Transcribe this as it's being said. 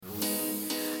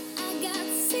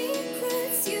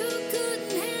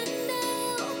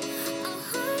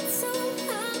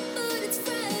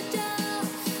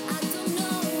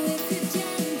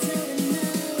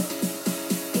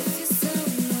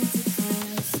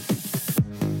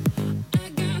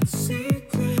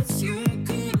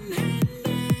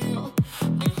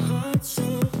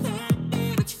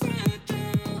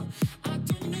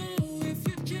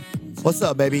What's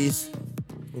up, babies?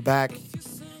 We're back.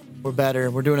 We're better.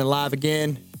 We're doing it live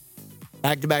again.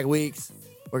 Back-to-back weeks.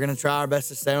 We're going to try our best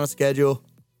to stay on schedule.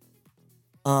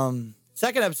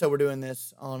 Second episode we're doing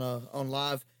this on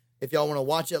live. If y'all want to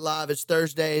watch it live, it's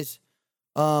Thursdays.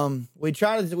 We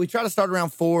try to start around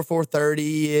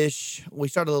 4:30-ish. We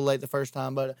started a little late the first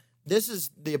time, but this is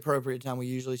the appropriate time we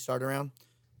usually start around.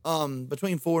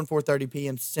 Between 4 and 4:30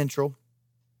 p.m. Central.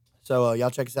 So y'all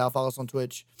check us out. Follow us on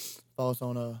Twitch. Follow us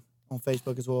on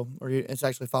Facebook as well. Or it's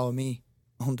actually follow me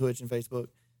on Twitch and Facebook.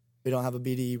 We don't have a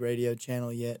BDE radio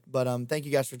channel yet. But thank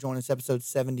you guys for joining us. Episode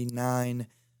 79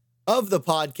 of the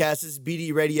podcast. This is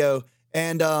BDE Radio.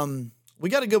 And we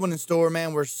got a good one in store,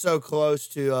 man. We're so close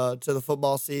to the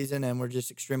football season, and we're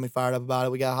just extremely fired up about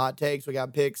it. We got hot takes. We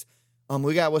got picks.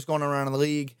 We got what's going on around in the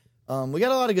league. We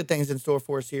got a lot of good things in store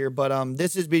for us here. But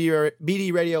this is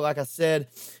BDE Radio, like I said,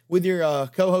 with your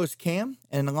co-host Cam.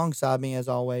 And alongside me, as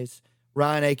always,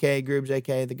 Ryan, a.k.a. Groobs,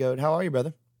 a.k.a. The GOAT. How are you,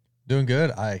 brother? Doing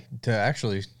good. To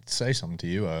actually say something to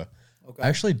you, I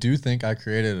actually do think I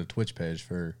created a Twitch page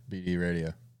for BDE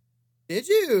Radio. Did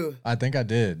you? I think I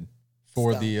did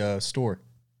for the store.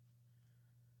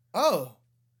 Oh.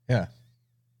 Yeah.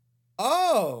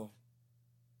 Oh.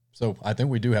 So I think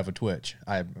we do have a Twitch.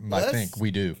 I think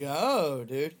we do. Go,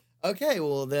 dude. Okay,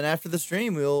 well then after the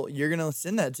stream, you're gonna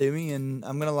send that to me, and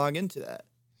I'm gonna log into that.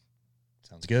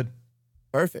 Sounds good.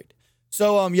 Perfect.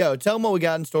 So tell them what we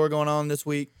got in store going on this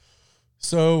week.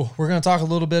 So we're going to talk a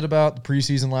little bit about the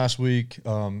preseason last week,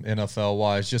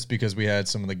 NFL-wise, just because we had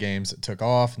some of the games that took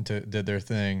off and did their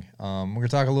thing. We're going to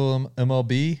talk a little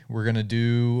MLB. We're going to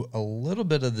do a little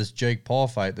bit of this Jake Paul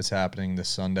fight that's happening this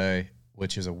Sunday,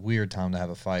 which is a weird time to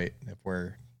have a fight if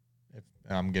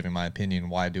I'm giving my opinion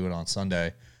why do it on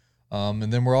Sunday.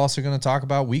 And then we're also going to talk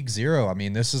about week 0. I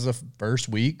mean, this is the first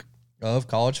week of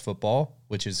college football,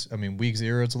 which is, week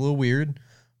 0, it's a little weird.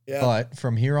 Yeah. But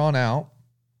from here on out,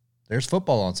 there's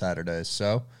football on Saturdays.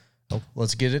 So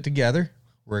let's get it together.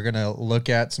 We're going to look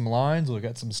at some lines, look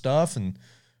at some stuff, and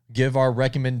give our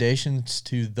recommendations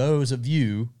to those of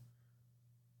you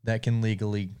that can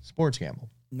legally sports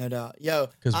gamble. No doubt.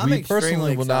 Because we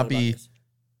personally will not be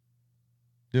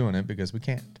doing it because we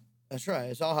can't. That's right.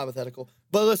 It's all hypothetical.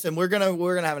 But listen, we're gonna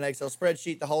have an Excel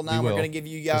spreadsheet the whole night. We're gonna give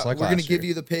you guys. We're gonna give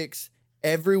you the picks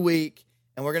every week,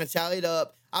 and we're gonna tally it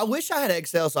up. I wish I had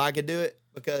Excel so I could do it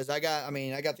because I got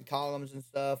the columns and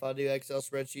stuff. I do Excel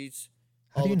spreadsheets.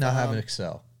 How do you not have an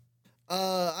Excel?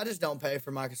 I just don't pay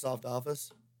for Microsoft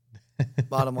Office.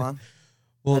 Bottom line.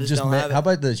 Well, how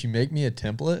about this? You make me a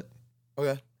template.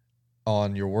 Okay.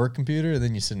 On your work computer, and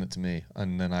then you send it to me,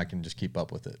 and then I can just keep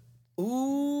up with it.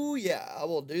 Ooh, yeah. I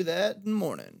will do that in the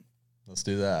morning. Let's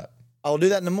do that. I will do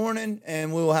that in the morning,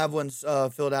 and we will have ones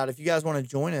filled out. If you guys want to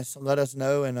join us, let us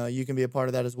know, and you can be a part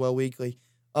of that as well weekly.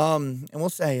 And we'll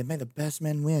say, may the best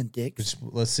men win, dicks.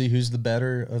 Let's see who's the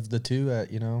better of the two at,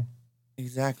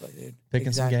 Exactly, dude.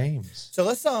 Picking some games. So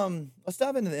let's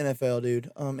dive into the NFL,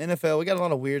 dude. NFL, we got a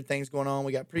lot of weird things going on.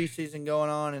 We got preseason going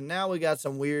on, and now we got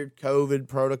some weird COVID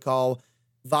protocol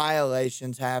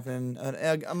violations happening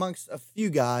amongst a few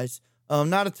guys.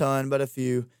 Not a ton, but a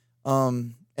few.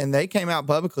 And they came out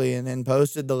publicly and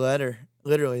posted the letter.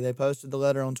 Literally, they posted the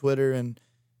letter on Twitter, and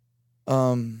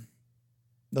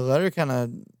the letter kind of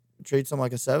treats them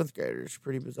like a 7th grader. It's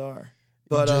pretty bizarre.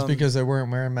 But just because they weren't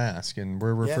wearing masks, and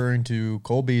we're referring to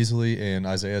Cole Beasley and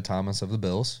Isaiah Thomas of the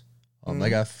Bills. They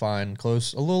got fined a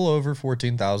little over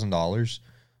 $14,000.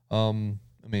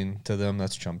 To them,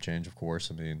 that's chump change, of course.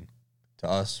 To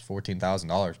us,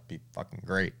 $14,000 would be fucking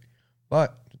great.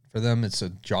 But for them, it's a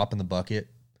drop in the bucket.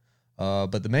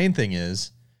 But the main thing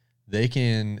is they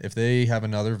can, if they have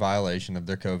another violation of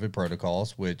their COVID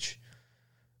protocols, which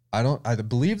I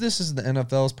believe this is the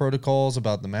NFL's protocols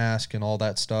about the mask and all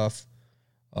that stuff.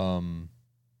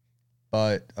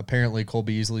 But apparently Cole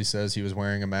Beasley says he was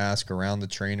wearing a mask around the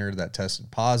trainer that tested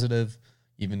positive,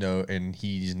 and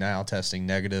he's now testing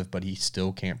negative, but he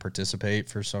still can't participate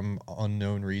for some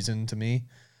unknown reason to me.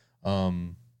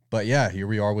 But yeah, here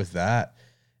we are with that.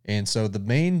 And so the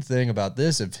main thing about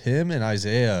this, if him and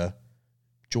Isaiah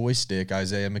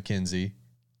McKenzie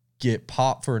get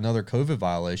popped for another COVID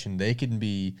violation, they can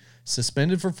be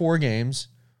suspended for 4 games.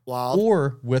 Wild.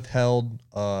 Or withheld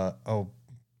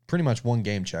pretty much 1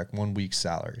 game check, 1 week's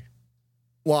salary.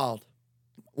 Wild.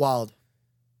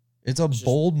 It's a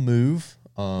bold move.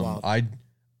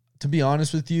 To be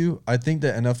honest with you, I think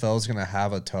the NFL is going to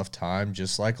have a tough time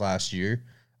just like last year.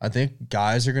 I think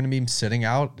guys are going to be sitting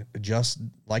out just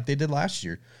like they did last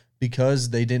year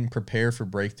because they didn't prepare for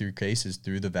breakthrough cases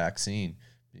through the vaccine.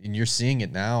 And you're seeing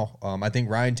it now. I think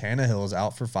Ryan Tannehill is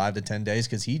out for 5 to 10 days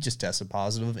because he just tested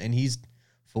positive and he's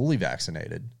fully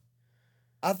vaccinated.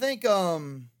 I think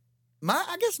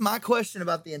I guess my question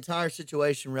about the entire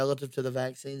situation relative to the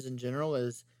vaccines in general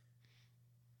is,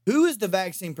 who is the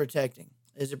vaccine protecting?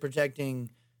 Is it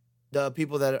protecting the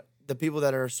people that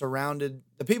are surrounding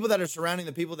the people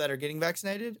that are getting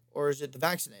vaccinated, or is it the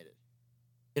vaccinated?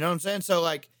 You know what I'm saying? So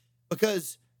like,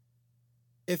 because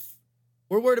if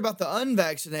we're worried about the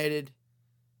unvaccinated,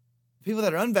 people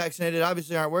that are unvaccinated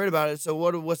obviously aren't worried about it. So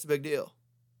what's the big deal?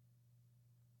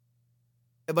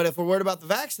 But if we're worried about the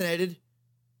vaccinated,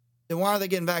 then why are they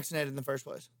getting vaccinated in the first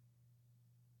place?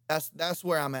 That's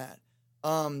where I'm at.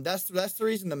 That's the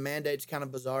reason the mandate's kind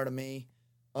of bizarre to me.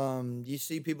 You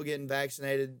see people getting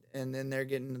vaccinated and then they're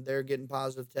getting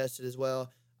positive tested as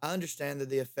well. I understand that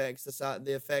the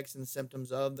effects and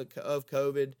symptoms of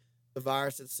COVID, the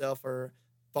virus itself, are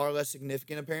far less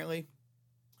significant apparently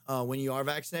when you are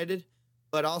vaccinated.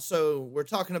 But also, we're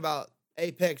talking about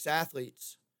apex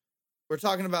athletes. We're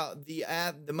talking about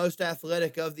the most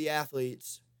athletic of the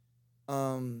athletes.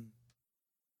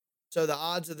 So the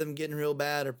odds of them getting real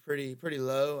bad are pretty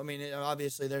low. I mean,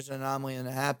 obviously there's an anomaly and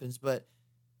it happens, but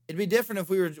it'd be different if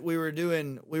we were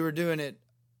doing it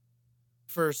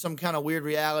for some kind of weird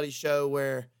reality show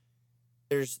where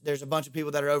there's a bunch of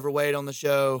people that are overweight on the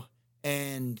show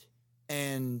and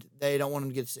they don't want them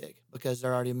to get sick because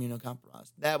they're already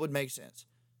immunocompromised. That would make sense.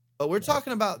 But we're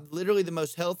talking about literally the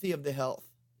most healthy of the health,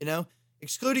 you know?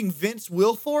 Excluding Vince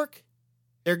Wilfork,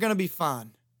 they're going to be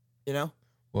fine, you know?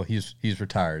 Well, he's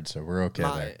retired, so we're okay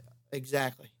there.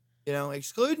 Exactly. You know,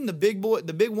 excluding the big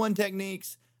one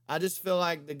techniques, I just feel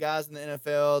like the guys in the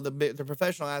NFL, the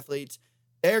professional athletes,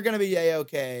 they're going to be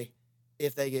A-okay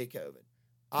if they get COVID.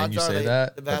 And you say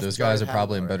that, but those guys are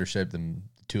probably in better shape than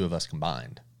the two of us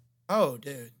combined. Oh,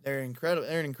 dude, they're incredible.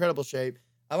 They're in incredible shape.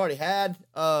 I've already had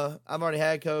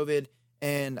COVID,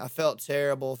 and I felt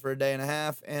terrible for a day and a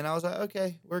half, and I was like,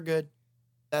 okay, we're good.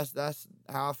 That's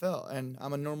how I felt, and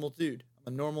I'm a normal dude.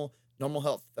 I'm a normal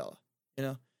health fella, you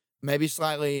know, maybe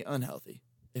slightly unhealthy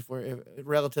if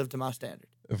relative to my standard.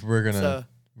 If we're gonna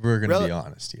be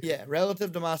honest here, yeah,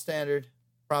 relative to my standard,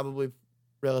 probably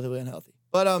relatively unhealthy.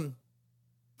 But I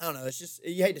don't know. It's just,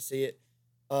 you hate to see it.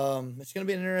 It's gonna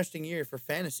be an interesting year for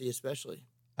fantasy, especially.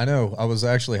 I know. I was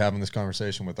actually having this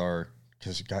conversation with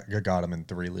because I got him in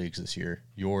 3 leagues this year.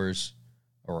 Yours,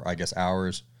 or I guess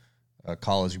ours, a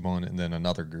college one, and then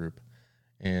another group.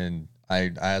 And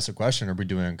I asked a question, are we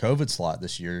doing a COVID slot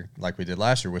this year like we did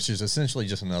last year, which is essentially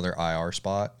just another IR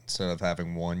spot. Instead of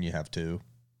having one, you have 2.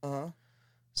 Uh-huh.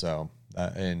 So,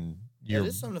 and it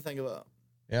is something to think about.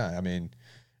 Yeah, I mean,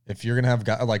 if you're going to have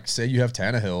guys, like say you have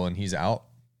Tannehill and he's out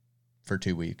for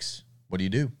 2 weeks, what do?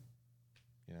 You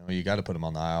know, you got to put him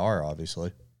on the IR,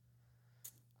 obviously.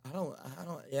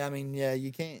 Yeah, I mean, yeah,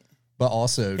 you can't. But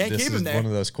also, this is one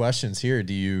of those questions here.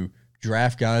 Do you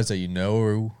draft guys that you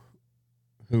know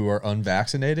who are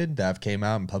unvaccinated that have came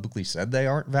out and publicly said they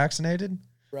aren't vaccinated?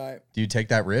 Right. Do you take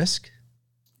that risk?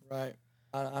 Right.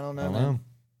 I don't know, man.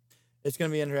 It's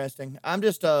going to be interesting. I'm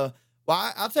just, well,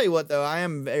 I'll tell you what, though. I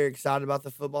am very excited about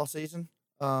the football season.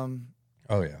 Oh,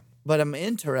 yeah. But I'm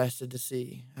interested to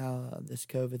see how this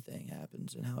COVID thing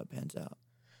happens and how it pans out.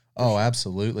 Oh,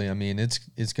 absolutely. I mean,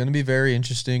 it's going to be very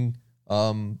interesting.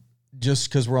 Just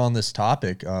because we're on this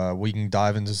topic, we can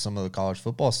dive into some of the college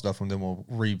football stuff, and then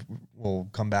we'll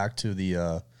come back to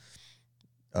the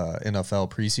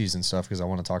NFL preseason stuff because I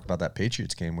want to talk about that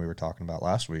Patriots game we were talking about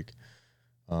last week.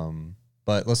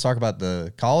 But let's talk about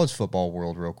the college football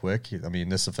world real quick. I mean,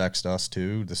 this affects us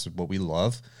too. This is what we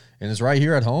love, and it's right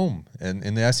here at home and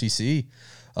in the SEC.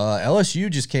 LSU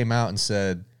just came out and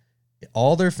said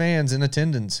all their fans in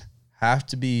attendance have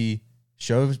to be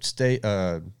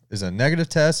is a negative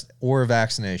test or a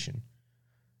vaccination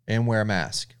and wear a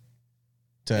mask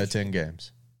to attend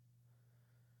games.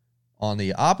 On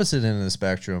the opposite end of the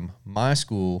spectrum, my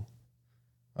school,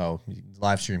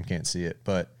 live stream can't see it,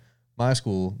 but my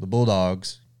school, the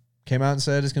Bulldogs, came out and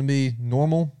said it's going to be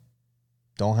normal.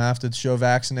 Don't have to show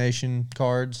vaccination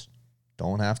cards.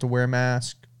 Don't have to wear a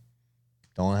mask.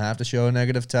 Don't have to show a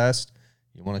negative test.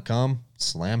 You want to come?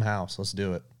 Slam house. Let's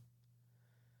do it.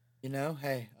 You know,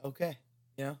 hey, okay.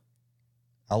 You know,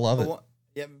 I love it.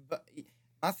 Yeah, but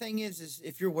my thing is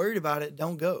if you're worried about it,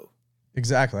 don't go.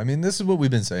 Exactly. I mean, this is what we've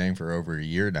been saying for over a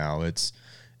year now. It's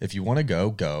if you want to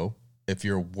go, go. If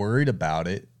you're worried about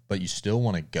it, but you still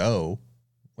want to go,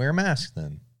 wear a mask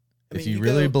then. If you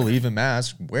really believe in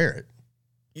masks, wear it.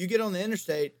 You get on the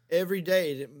interstate every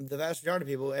day, the vast majority of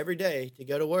people, every day to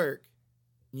go to work.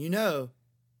 You know,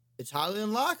 it's highly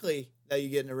unlikely that you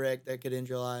get in a wreck that could end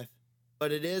your life,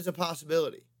 but it is a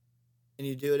possibility. And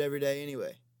you do it every day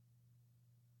anyway.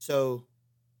 So,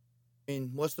 I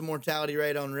mean, what's the mortality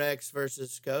rate on wrecks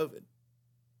versus COVID?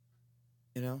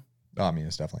 You know? I mean,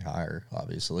 it's definitely higher,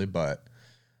 obviously, but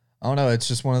I don't know. It's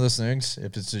just one of those things.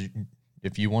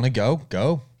 If you want to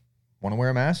go. Want to wear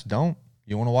a mask? Don't.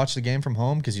 You want to watch the game from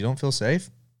home because you don't feel safe?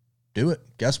 Do it.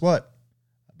 Guess what?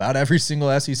 About every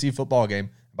single SEC football game,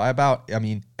 I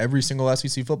mean every single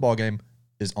SEC football game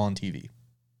is on TV.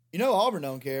 You know Auburn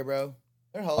don't care, bro.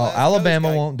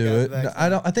 Alabama won't do it.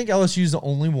 I think LSU's the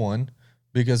only one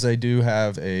because they do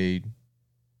have they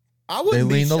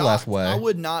lean the left way. I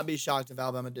would not be shocked if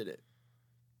Alabama did it.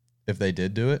 If they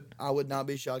did do it? I would not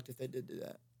be shocked if they did do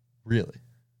that. Really?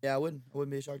 Yeah, I wouldn't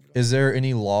be shocked at all. Is there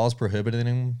any laws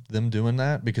prohibiting them doing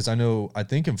that? Because I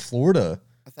think in Florida.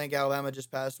 I think Alabama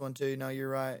just passed one too. No, you're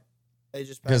right. They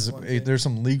just passed one too. Because there's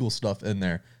some legal stuff in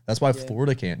there. That's why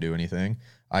Florida can't do anything.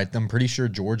 I'm pretty sure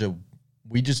Georgia,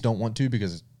 we just don't want to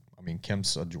because, I mean,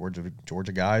 Kemp's a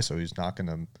Georgia guy, so he's not going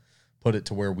to put it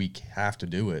to where we have to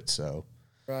do it. So,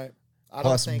 right.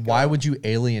 Plus, why would you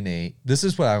alienate? This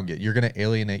is what I don't get. You're going to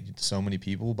alienate so many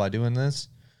people by doing this.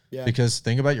 Yeah. Because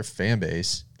think about your fan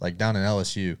base, like down in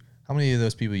LSU. How many of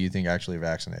those people you think actually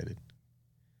vaccinated?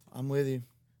 I'm with you.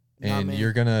 And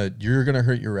you're gonna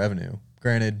hurt your revenue.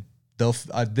 Granted,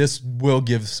 this will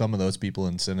give some of those people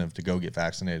incentive to go get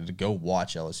vaccinated, to go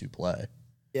watch LSU play.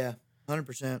 Yeah,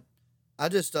 100%. I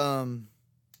just I'm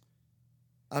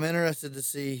interested to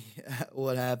see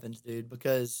what happens, dude,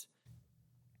 because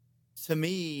to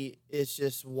me, it's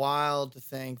just wild to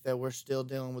think that we're still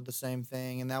dealing with the same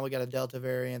thing. And now we got a Delta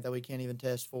variant that we can't even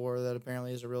test for that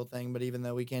apparently is a real thing. But even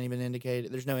though we can't even indicate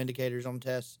it, there's no indicators on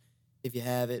tests if you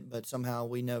have it. But somehow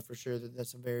we know for sure that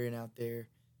that's a variant out there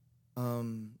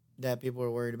that people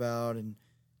are worried about. And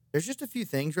there's just a few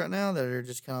things right now that are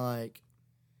just kind of like,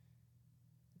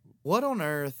 what on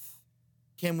earth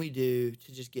can we do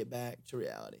to just get back to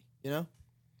reality? You know?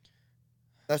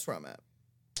 That's where I'm at.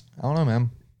 I don't know, man.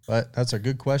 But that's a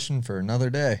good question for another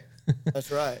day.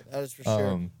 That's right. That is for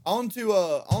sure. On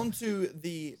to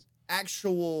the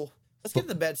actual. Let's get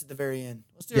the bets at the very end.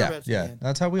 Let's do our bets. Yeah, again.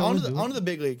 That's how we always do it. On to the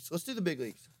big leagues. Let's do the big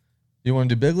leagues. You want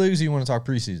to do big leagues or you want to talk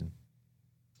preseason?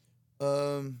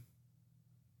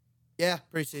 Yeah,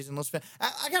 preseason. Let's.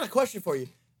 I got a question for you.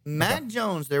 Mac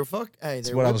Jones, That's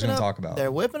what I was going to talk about.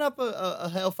 They're whipping up a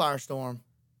hellfire storm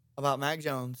about Mac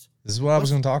Jones. This is what I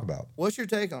was going to talk about. What's your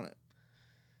take on it?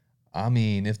 I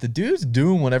mean, if the dude's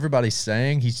doing what everybody's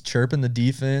saying, he's chirping the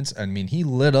defense. I mean, he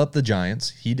lit up the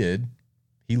Giants. He did.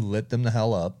 He lit them the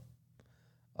hell up.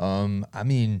 I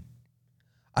mean,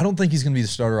 I don't think he's going to be the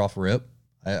starter off rip.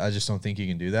 I just don't think he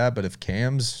can do that. But if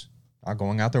Cam's not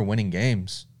going out there winning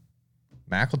games,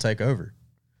 Mac will take over,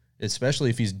 especially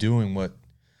if he's doing what.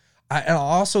 I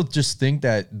also just think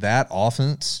that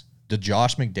offense, the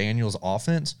Josh McDaniels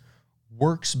offense,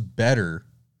 works better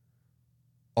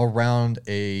around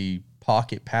a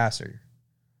pocket passer.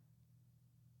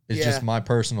 It's just my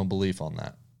personal belief on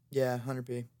that. Yeah,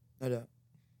 100p. No doubt.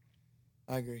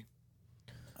 I agree.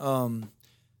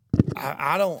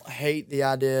 I don't hate the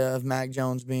idea of Mac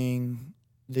Jones being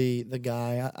the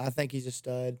guy. I think he's a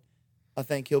stud. I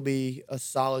think he'll be a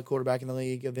solid quarterback in the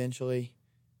league eventually.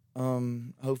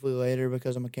 Hopefully later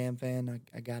because I'm a Cam fan.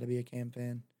 I got to be a Cam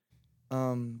fan.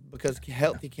 Because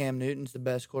healthy Cam Newton's the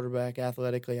best quarterback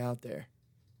athletically out there.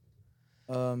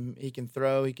 He can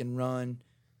throw, he can run,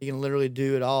 he can literally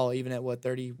do it all, even at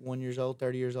 30 years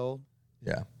old.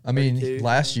 Yeah. I mean,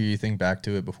 last year, you think back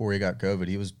to it before he got COVID,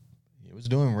 he was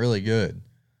doing really good.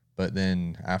 But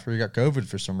then after he got COVID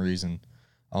for some reason,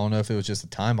 I don't know if it was just a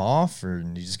time off or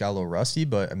he just got a little rusty,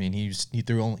 but I mean, he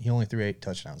only threw 8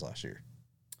 touchdowns last year.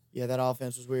 Yeah, that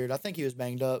offense was weird. I think he was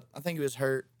banged up. I think he was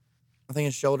hurt. I think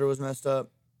his shoulder was messed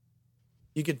up.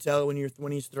 You could tell when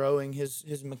he's throwing, his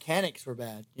mechanics were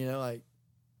bad, you know, like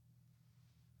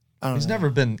He's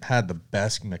never had the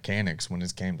best mechanics when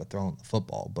it came to throwing the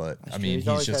football, but I mean,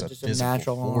 he's just a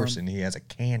physical force and he has a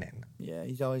cannon. Yeah,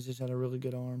 he's always just had a really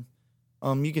good arm.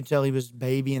 You could tell he was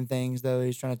babying things though.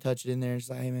 He's trying to touch it in there. It's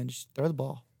like, hey man, just throw the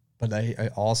ball. But they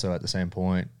also at the same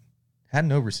point had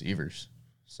no receivers.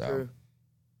 So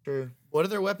True. What are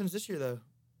their weapons this year though?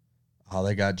 Oh,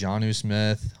 they got Jonnu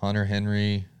Smith, Hunter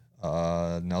Henry,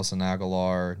 Nelson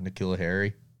Aguilar, N'Keal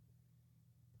Harry.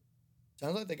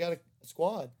 Sounds like they got a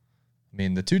squad. I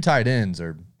mean, the 2 tight ends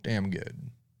are damn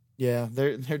good. Yeah,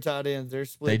 they're tight ends. They're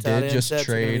split. They did just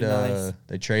trade. Nice.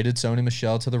 They traded Sony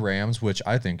Michel to the Rams, which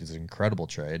I think is an incredible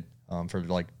trade. For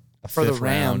like a 5th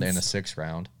round and a 6th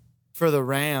round. For the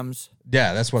Rams.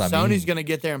 Yeah, that's what I mean. Sony's going to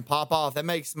get there and pop off. That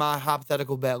makes my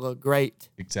hypothetical bet look great.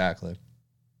 Exactly.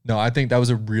 No, I think that was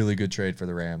a really good trade for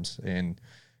the Rams, and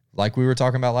like we were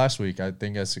talking about last week, I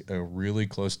think that's a really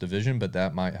close division, but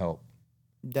that might help.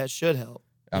 That should help.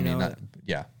 I mean,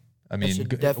 yeah. I mean,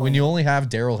 should when definitely you help. only have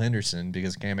Daryl Henderson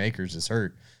because Cam Akers is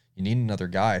hurt, you need another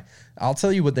guy. I'll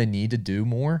tell you what they need to do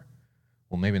more.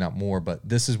 Well, maybe not more, but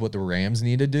this is what the Rams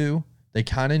need to do. They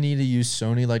kind of need to use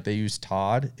Sony like they use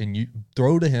Todd and you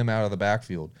throw to him out of the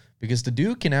backfield because the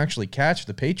dude can actually catch.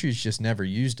 The Patriots just never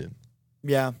used him.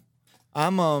 Yeah.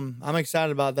 I'm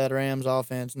excited about that Rams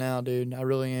offense now, dude. I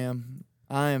really am.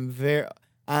 I'm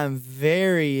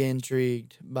very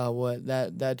intrigued by what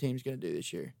that team's going to do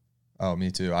this year. Oh,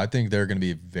 me too. I think they're going to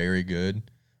be very good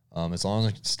as long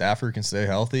as Stafford can stay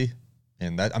healthy.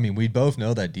 And that, I mean, we both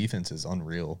know that defense is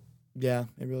unreal. Yeah,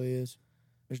 it really is.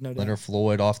 There's no doubt. Leonard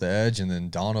Floyd off the edge and then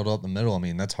Donald up the middle. I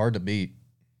mean, that's hard to beat.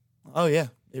 Oh yeah,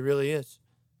 it really is.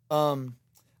 Don't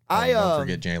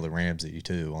forget Jalen Ramsey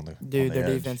too on the dude. Their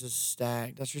edge. defense is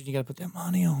stacked. That's the reason you got to put that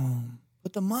money on them.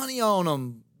 Put the money on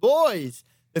them, boys.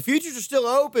 The futures are still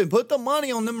open. Put the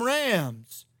money on them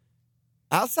Rams.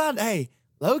 Outside, hey,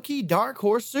 low key dark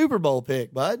horse Super Bowl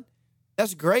pick, bud.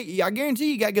 That's great. I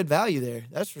guarantee you got good value there.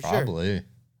 That's for sure. Probably.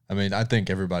 I mean, I think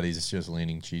everybody's just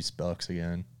leaning Chiefs Bucks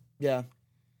again. Yeah,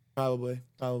 probably.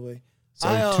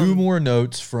 So 2 more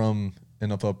notes from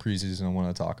NFL preseason I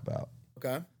want to talk about.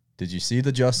 Okay. Did you see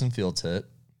the Justin Fields hit?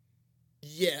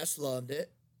 Yes, loved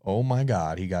it. Oh my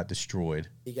God, he got destroyed.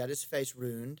 He got his face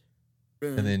ruined.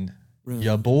 And then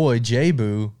your boy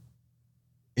J-Boo,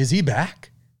 is he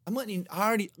back? I'm letting you. I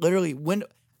already literally when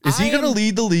Is he going to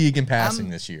lead the league in passing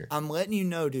this year? I'm letting you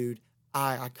know, dude.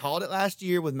 I called it last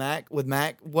year with Mac,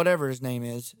 whatever his name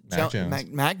is, Jones.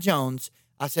 Mac Jones.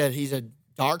 I said he's a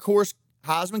dark horse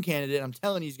Heisman candidate. I'm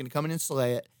telling you, he's going to come in and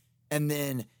slay it. And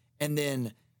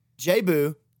then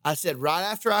J-Boo, I said right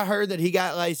after I heard that he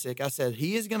got LASIK, I said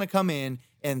he is going to come in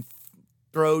and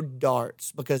throw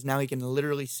darts because now he can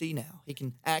literally see now. He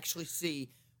can actually see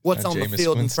what's on the Jameis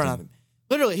field in Winston. front of him.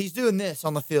 Literally, he's doing this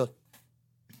on the field.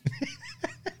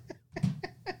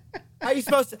 How you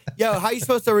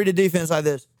supposed to read a defense like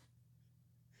this?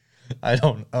 I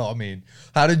don't know. I mean,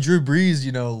 how did Drew Brees,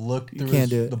 look through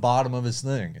do it. the bottom of his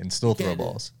thing and still throw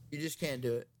balls? You just can't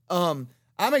do it.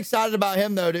 I'm excited about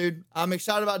him though, dude. I'm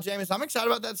excited about Jameis. I'm excited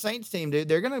about that Saints team, dude.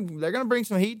 They're gonna bring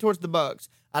some heat towards the Bucks.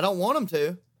 I don't want them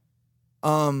to,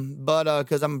 but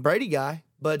because I'm a Brady guy.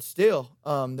 But still,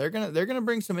 they're gonna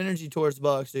bring some energy towards the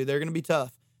Bucks, dude. They're gonna be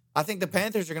tough. I think the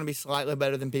Panthers are gonna be slightly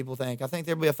better than people think. I think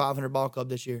they'll be a 500 ball club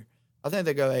this year. I think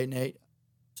they go 8-8,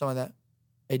 something like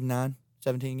that. 8-9,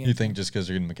 17 games. You think just because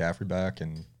they're getting McCaffrey back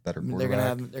and better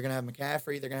quarterback? They're gonna have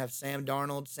McCaffrey. They're gonna have Sam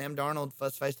Darnold. Sam Darnold,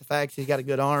 let's face the facts, he's got a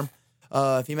good arm.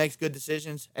 If he makes good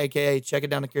decisions, aka check it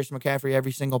down to Christian McCaffrey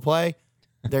every single play,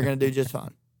 they're gonna do just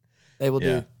fine. They will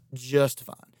do just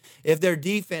fine. If their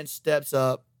defense steps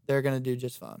up, they're gonna do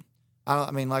just fine.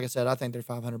 Like I said, I think they're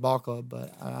 500 ball club,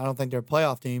 but I don't think they're a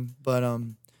playoff team. But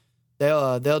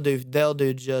they'll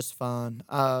do just fine.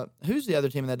 Who's the other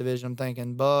team in that division? I'm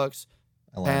thinking Bucks,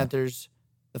 Atlanta. Panthers.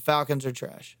 The Falcons are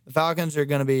trash. The Falcons are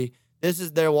going to be. This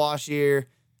is their wash year.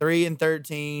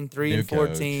 3-13,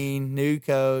 3-14, new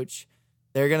coach.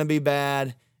 They're going to be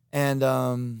bad, and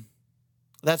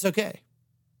that's okay.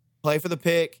 Play for the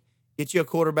pick. Get you a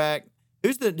quarterback.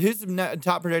 Who's the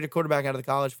top projected quarterback out of the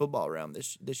college football realm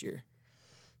this year?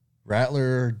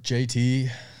 Rattler,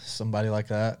 JT, somebody like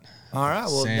that. All right.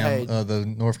 Well, Sam, the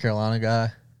North Carolina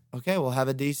guy. Okay, we'll have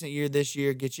a decent year this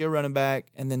year. Get you a running back,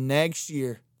 and then next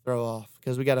year throw off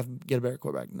because we got to get a better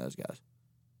quarterback than those guys.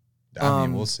 I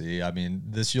mean, we'll see. I mean,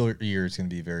 this year is going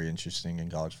to be very interesting in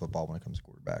college football when it comes to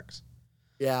quarterbacks.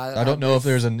 Yeah, I don't know if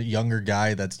there's a younger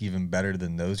guy that's even better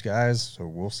than those guys, so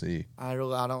we'll see. I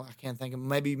can't think of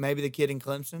maybe the kid in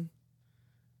Clemson.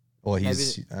 Well, he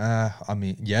was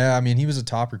a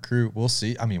top recruit. We'll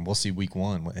see. I mean, we'll see week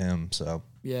 1 with him. So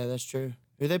yeah, that's true.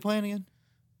 Who are they playing again?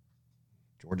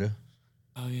 Georgia.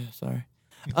 Oh yeah, sorry.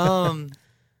 Oh,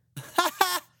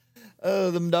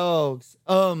 them dogs.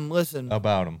 Listen. How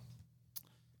about him?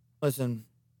 Listen.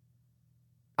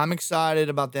 I'm excited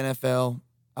about the NFL.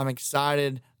 I'm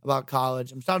excited about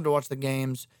college. I'm excited to watch the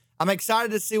games. I'm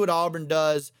excited to see what Auburn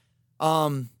does.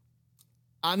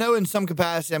 I know in some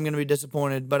capacity I'm going to be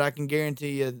disappointed, but I can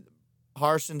guarantee you,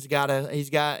 Harson's got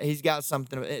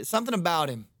something about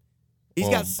him. He's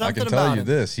got something about him. I can tell you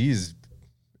this: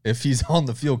 if he's on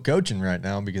the field coaching right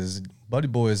now because Buddy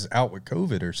Boy is out with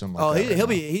COVID or something. Oh,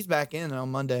 he's back in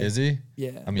on Monday. Is he?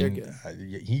 Yeah. I mean,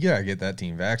 he gotta get that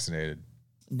team vaccinated.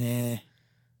 Nah.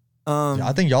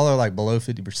 I think y'all are like below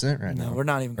 50% right now. No, we're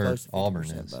not even close to 50%, Auburn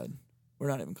is. bud. We're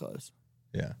not even close.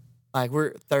 Yeah. Like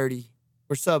we're 30.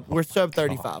 We're sub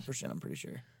 35%, I'm pretty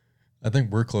sure. I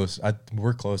think we're close.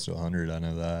 We're close to 100. I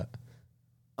know that.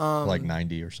 Like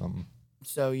 90 or something.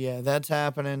 So yeah, that's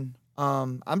happening.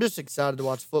 I'm just excited to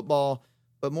watch football.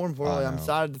 But more importantly, I I'm know.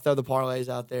 excited to throw the parlays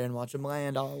out there and watch them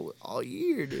land all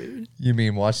year, dude. You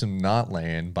mean watch them not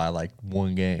land by like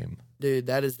one game? Dude,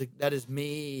 that is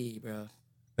me, bro.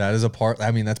 That is a part. I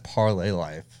mean, that's parlay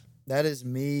life. That is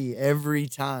me every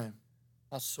time.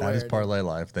 I swear. That is dude. parlay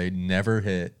life. They never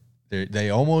hit.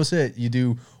 They almost hit. You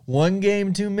do one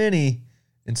game too many,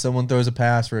 and someone throws a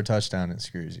pass for a touchdown and it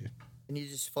screws you. And you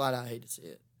just flat out hate to see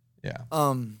it. Yeah.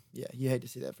 Yeah, you hate to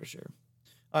see that for sure.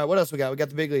 All right, what else we got? We got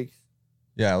the big leagues.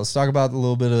 Yeah, let's talk about a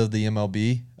little bit of the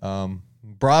MLB.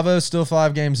 Bravo's still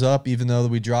 5 games up, even though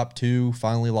we dropped 2,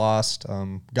 finally lost.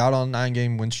 Got on a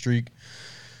 9-game win streak.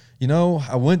 You know,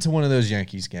 I went to one of those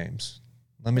Yankees games.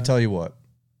 Let me tell you what.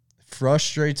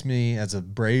 Frustrates me as a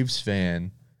Braves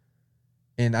fan,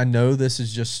 and I know this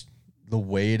is just the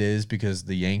way it is because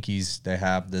the Yankees, they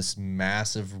have this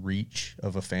massive reach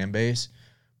of a fan base.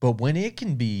 But when it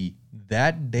can be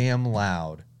that damn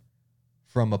loud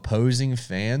from opposing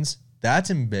fans, that's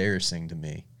embarrassing to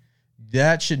me.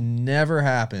 That should never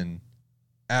happen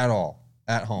at all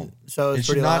at home. So it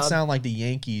should not sound like the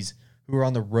Yankees, who are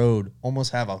on the road,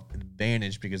 almost have an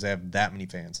advantage because they have that many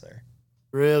fans there.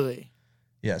 Really?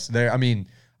 Yes. I mean,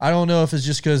 I don't know if it's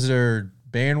just because they're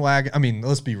bandwagon. I mean,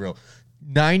 let's be real.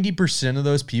 90% of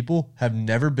those people have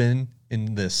never been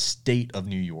in the state of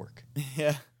New York.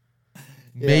 Yeah.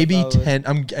 Maybe probably.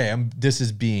 10. This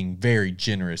is being very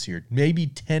generous here. Maybe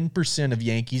 10% of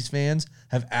Yankees fans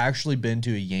have actually been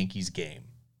to a Yankees game.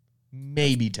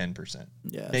 Maybe 10%.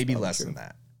 Yeah. Maybe less than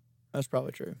that. That's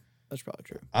probably true.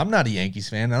 I'm not a Yankees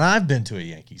fan, and I've been to a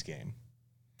Yankees game.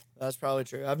 That's probably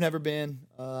true. I've never been.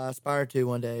 I aspire to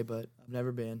one day, but I've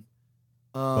never been.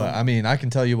 But I mean, I can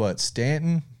tell you what,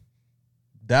 Stanton,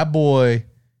 that boy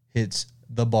hits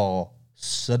the ball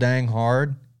so dang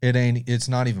hard. It's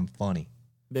not even funny.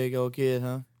 Big old kid,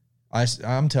 huh?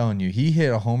 I'm telling you, he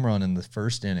hit a home run in the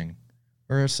first inning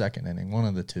or a second inning, one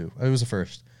of the two. It was the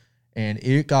first. And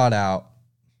it got out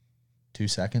 2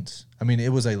 seconds. I mean,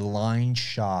 it was a line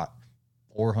shot,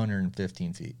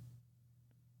 415 feet,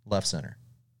 left center.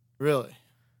 Really?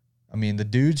 I mean, the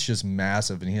dude's just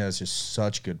massive, and he has just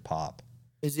such good pop.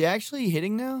 Is he actually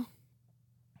hitting now?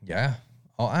 Yeah.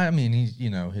 Oh, I mean,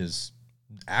 his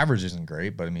average isn't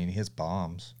great, but I mean, he hits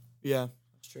bombs. Yeah,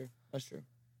 that's true.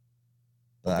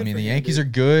 But, I Good mean, for the him, Yankees dude. are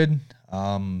good.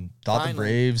 Thought Finally. the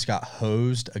Braves got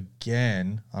hosed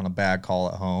again on a bad call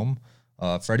at home.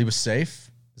 Freddie was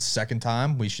safe. Second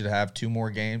time. We should have 2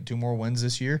 more wins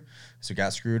this year. So we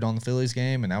got screwed on the Phillies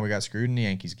game, and now we got screwed in the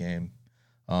Yankees game.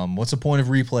 What's the point of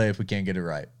replay if we can't get it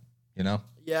right? You know?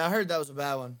 Yeah, I heard that was a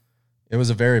bad one. It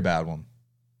was a very bad one.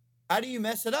 How do you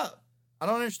mess it up? I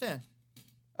don't understand.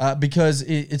 Because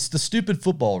it's the stupid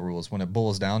football rules when it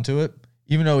boils down to it.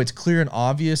 Even though it's clear and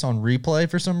obvious on replay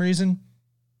for some reason,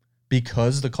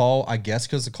 because the call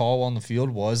on the field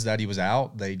was that he was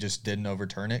out, they just didn't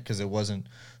overturn it because it wasn't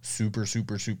super,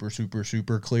 super, super, super,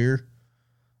 super clear.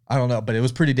 I don't know, but it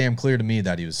was pretty damn clear to me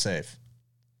that he was safe.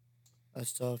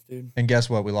 That's tough, dude. And guess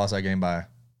what? We lost that game by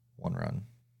 1 run.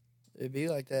 It'd be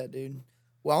like that, dude.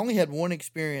 Well, I only had one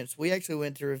experience. We actually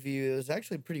went to review. It was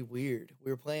actually pretty weird. We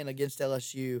were playing against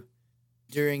LSU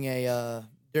during a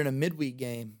midweek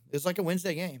game. It was like a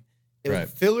Wednesday game. It was Right.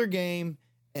 a filler game,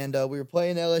 and we were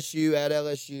playing LSU at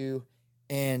LSU,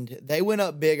 and they went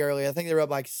up big early. I think they were up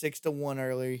like 6-1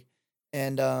 early,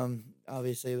 and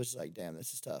obviously it was like, damn,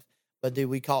 this is tough. But dude,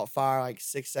 we caught fire like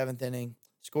 6th, 7th inning,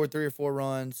 scored 3 or 4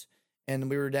 runs, and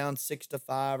we were down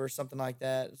 6-5 or something like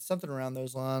that, something around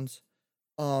those lines.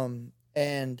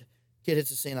 And kid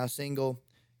hits a senile single,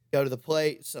 go to the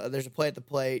plate. So there's a play at the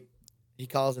plate. He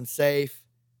calls him safe,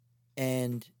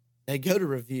 and they go to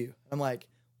review. I'm like,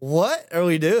 what are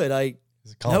we doing? Like,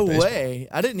 Is it called no baseball? way.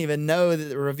 I didn't even know that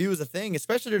the review was a thing,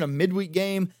 especially during a midweek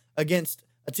game against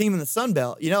a team in the Sun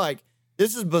Belt. You know, like,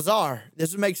 this is bizarre.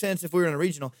 This would make sense if we were in a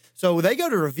regional. So they go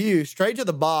to review straight to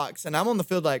the box, and I'm on the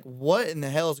field like, what in the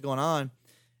hell is going on?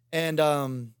 And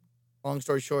long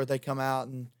story short, they come out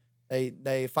and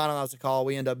they finalize the call.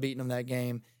 We end up beating them that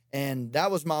game. And that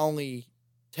was my only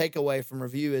takeaway from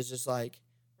review is just like,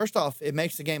 first off, it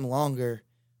makes the game longer.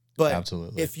 But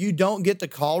Absolutely. if you don't get the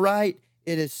call right,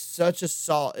 it is such a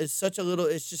salt. It's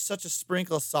just such a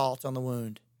sprinkle of salt on the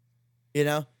wound. You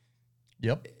know?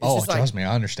 Yep. It's Oh, just like, trust me,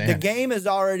 I understand. The game is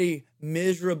already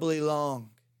miserably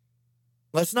long.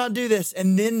 Let's not do this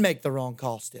and then make the wrong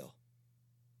call still.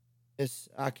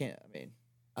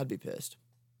 I'd be pissed.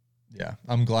 Yeah,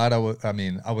 I'm glad I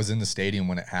was in the stadium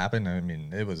when it happened. I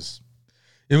mean, it was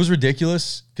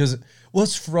ridiculous because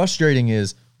what's frustrating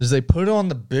is they put it on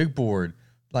the big board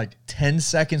like 10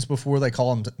 seconds before they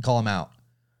call him out.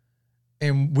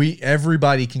 And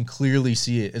everybody can clearly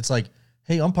see it. It's like,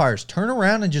 Hey, umpires, turn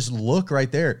around and just look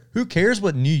right there. Who cares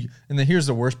what and then here's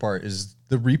the worst part is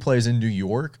the replays in New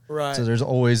York. Right. So there's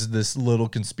always this little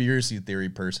conspiracy theory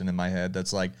person in my head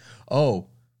that's like, oh,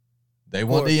 they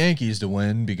want the Yankees to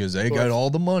win because they got all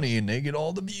the money and they get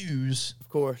all the views. Of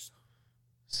course.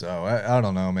 So I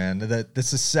don't know, man. This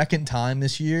is the second time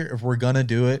this year. If we're going to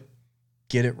do it,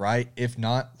 get it right. If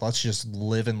not, let's just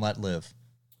live and let live.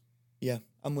 Yeah,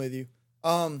 I'm with you.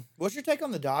 What's your take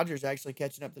on the Dodgers actually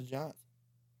catching up to the Giants?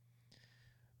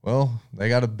 Well, they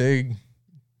got a big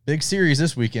series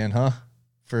this weekend, huh?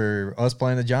 For us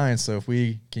playing the Giants. So if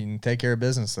we can take care of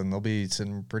business, then they'll be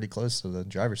sitting pretty close to the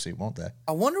driver's seat, won't they?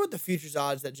 I wonder what the futures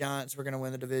odds that Giants were going to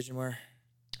win the division were.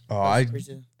 Oh,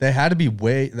 they had to be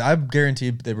I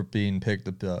guaranteed they were being picked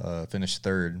to finish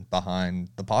third behind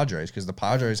the Padres because the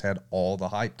Padres had all the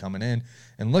hype coming in.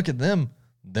 And look at them.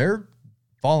 They're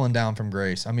falling down from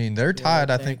grace. I mean, they're tied,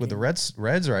 I think, with the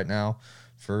Reds right now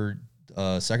for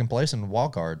second place in the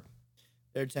wild card.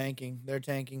 They're tanking. They're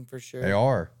tanking for sure. They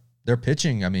are. Their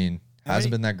pitching, I mean,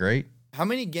 hasn't been that great. How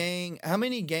many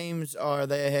games are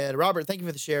they ahead? Robert, thank you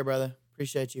for the share, brother.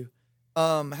 Appreciate you.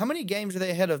 How many games are they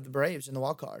ahead of the Braves in the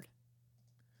wild card?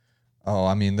 Oh,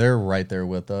 I mean, they're right there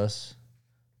with us.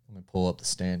 Let me pull up the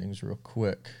standings real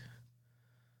quick.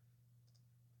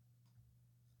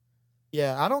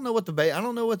 Yeah, I don't know what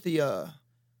the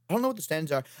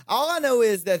standings are. All I know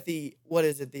is that we're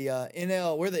the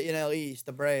NL East,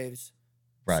 the Braves.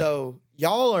 Right. So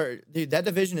y'all are, dude, that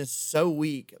division is so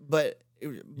weak, but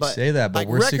you say that, but like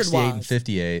we're 68 and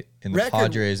 58 and the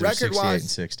Padres are 68 and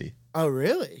 60. Oh,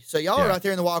 really? So y'all are out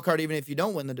there in the wild card even if you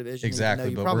don't win the division.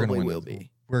 Exactly, you but probably will be.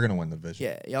 We're going to win the division.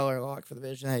 Yeah, y'all are locked for the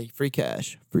division. Hey, free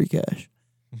cash.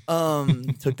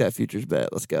 Took that futures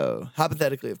bet. Let's go.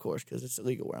 Hypothetically, of course, because it's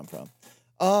illegal where I'm from.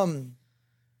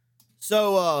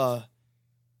 So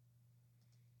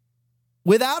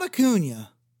without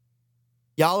Acuna,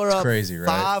 y'all are up crazy, right?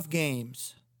 5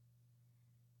 games.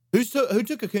 Who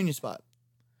took Acuna's spot?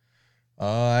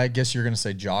 I guess you're gonna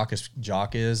say Jock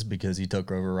is because he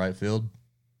took over right field.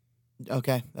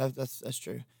 Okay, that's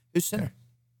true. Who's center? Yeah.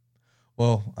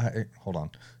 Well, hold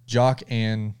on. Jock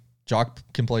can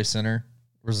play center.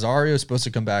 Rosario is supposed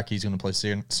to come back. He's gonna play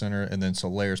center, and then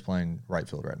Solaire's playing right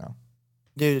field right now.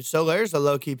 Dude, Solaire's a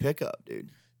low key pickup,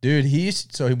 dude. Dude,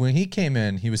 when he came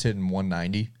in, he was hitting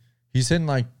 190. He's hitting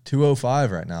like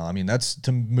 205 right now. I mean, that's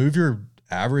to move your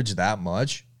average that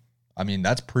much. I mean,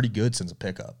 that's pretty good since a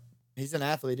pickup. He's an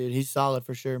athlete, dude. He's solid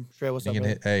for sure. What's up,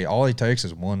 hey, all he takes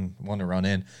is one to run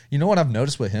in. You know what I've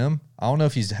noticed with him? I don't know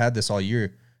if he's had this all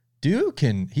year. Dude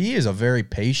he is a very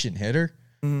patient hitter.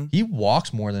 Mm-hmm. He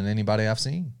walks more than anybody I've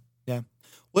seen. Yeah.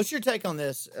 What's your take on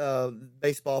this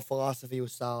baseball philosophy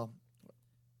with style?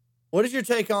 What is your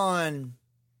take on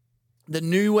the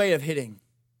new way of hitting?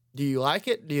 Do you like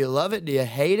it? Do you love it? Do you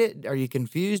hate it? Are you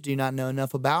confused? Do you not know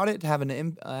enough about it to have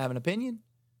an opinion?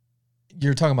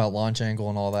 You're talking about launch angle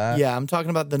and all that? Yeah, I'm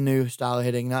talking about the new style of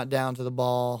hitting, not down to the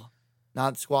ball,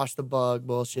 not squash the bug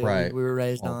bullshit right. we were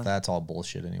raised on. That's all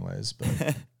bullshit anyways.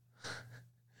 But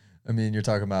I mean, you're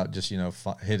talking about just,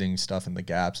 hitting stuff in the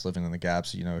gaps, living in the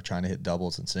gaps, trying to hit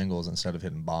doubles and singles instead of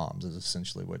hitting bombs is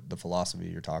essentially what the philosophy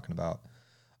you're talking about.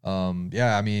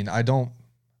 Yeah, I mean,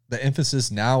 the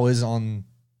emphasis now is on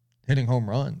hitting home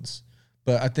runs,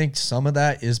 but I think some of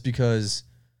that is because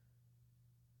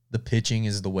the pitching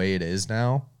is the way it is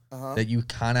now that you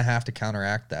kind of have to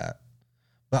counteract that.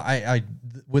 But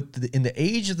in the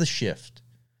age of the shift,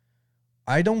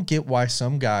 I don't get why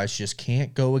some guys just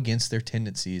can't go against their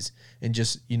tendencies and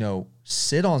just,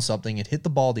 sit on something and hit the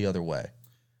ball the other way.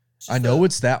 I know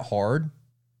it's that hard,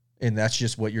 and that's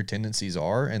just what your tendencies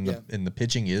are, and the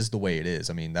pitching is the way it is.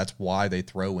 I mean, that's why they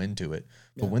throw into it.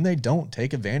 But when they don't,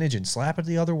 take advantage and slap it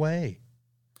the other way.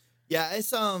 Yeah,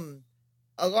 it's a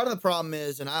lot of the problem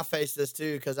is, and I faced this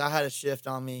too because I had a shift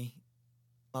on me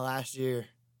my last year,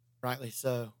 rightly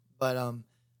so. But I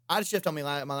had a shift on me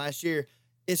my last year.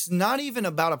 It's not even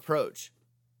about approach.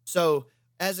 So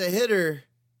as a hitter,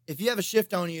 if you have a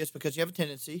shift on you, it's because you have a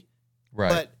tendency.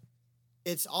 Right. But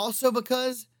it's also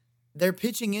because they're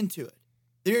pitching into it.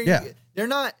 They're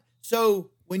not. So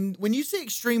when you see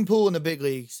extreme pool in the big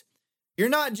leagues, you're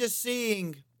not just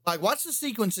seeing, like, watch the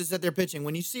sequences that they're pitching.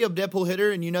 When you see a dead pull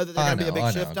hitter and you know that they're going to be a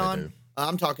big shift on,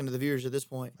 I'm talking to the viewers at this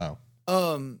point. Oh.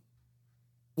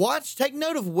 Take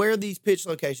note of where these pitch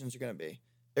locations are going to be.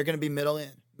 They're going to be middle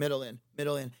in.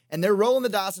 And they're rolling the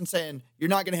dice and saying, you're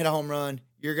not going to hit a home run.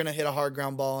 You're going to hit a hard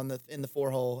ground ball in the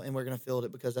 4-hole, and we're going to field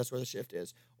it because that's where the shift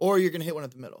is. Or you're going to hit one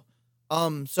at the middle.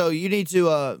 So you need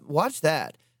to watch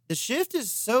that. The shift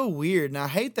is so weird, and I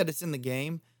hate that it's in the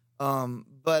game. And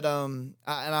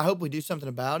I hope we do something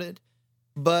about it.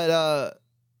 But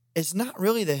it's not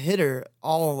really the hitter,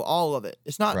 all of it.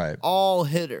 It's not Right. all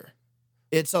hitter.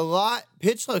 It's a lot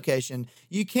pitch location.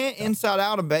 You can't inside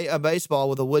out a baseball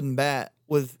with a wooden bat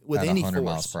with At any 100 force.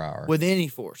 miles per hour. With any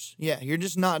force. Yeah, you're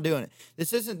just not doing it.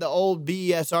 This isn't the old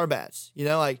BESR bats. You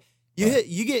know, like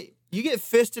you get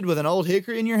fisted with an old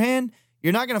hickory in your hand,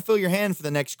 you're not going to feel your hand for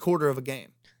the next quarter of a game.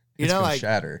 You It's know, gonna like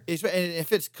shatter. and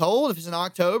if it's cold, if it's in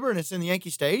October and it's in the Yankee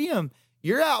Stadium,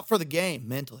 you're out for the game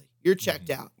mentally. You're checked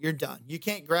out. You're done. You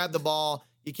can't grab the ball.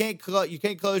 You can't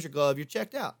close your glove. You're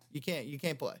checked out. You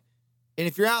can't play. And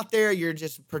if you're out there, you're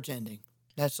just pretending.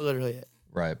 That's literally it.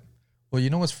 Right. Well, you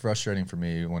know what's frustrating for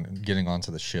me when getting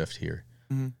onto the shift here?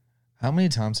 Mm-hmm. How many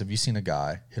times have you seen a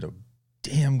guy hit a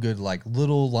damn good, like,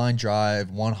 little line drive,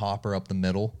 one hopper up the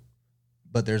middle,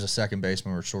 but there's a second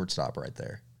baseman or shortstop right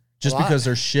there? Just because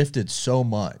they're shifted so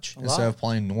much instead of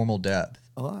playing normal depth.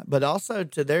 A lot. But also,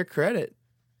 to their credit,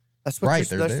 that's what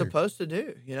they're supposed to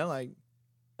do. You know, like,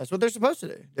 that's what they're supposed to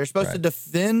do. They're supposed to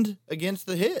defend against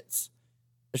the hits.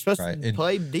 They're supposed to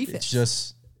play defense.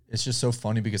 It's just so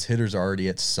funny because hitters are already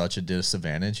at such a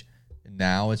disadvantage.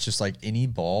 Now it's just like any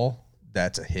ball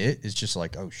that's a hit is just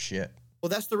like, oh shit. Well,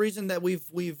 that's the reason that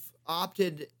we've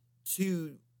opted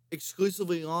to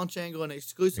exclusively launch angle and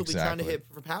exclusively trying to hit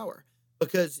for power.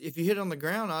 Because if you hit on the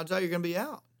ground, odds are you're going to be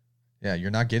out. Yeah,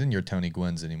 you're not getting your Tony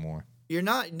Gwynn's anymore. You're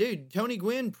not, dude. Tony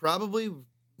Gwynn probably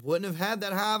wouldn't have had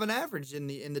that high of an average in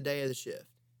the day of the shift.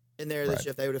 In there, the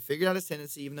shift, they would have figured out his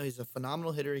tendency. Even though he's a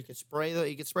phenomenal hitter, he could spray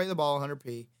the ball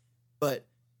 100p. But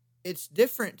it's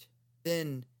different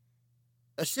than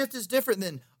a shift is different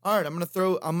than, all right, I'm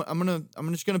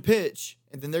just gonna pitch,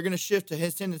 and then they're gonna shift to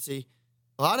his tendency.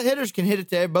 A lot of hitters can hit it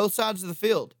to both sides of the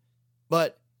field,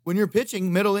 but when you're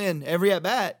pitching middle in every at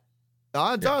bat, the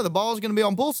odds are the ball is gonna be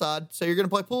on pull side, so you're gonna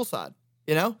play pull side.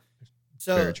 You know,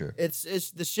 so very true.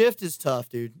 It's the shift is tough,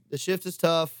 dude. The shift is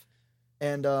tough,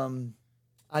 and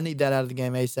I need that out of the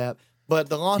game ASAP. But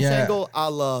the launch angle, I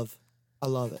love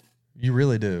it. You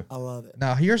really do. I love it.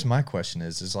 Now, here's my question: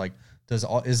 is like,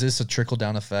 is this a trickle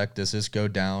down effect? Does this go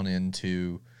down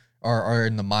into, or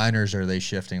in the minors are they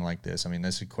shifting like this? I mean,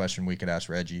 that's a question we could ask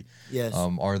Reggie. Yes.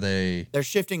 They're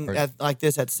shifting like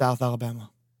this at South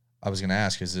Alabama? I was going to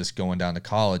ask: is this going down to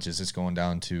college? Is this going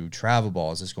down to travel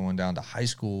ball? Is this going down to high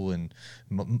school and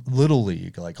little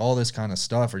league? Like all this kind of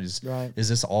stuff, or is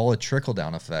this all a trickle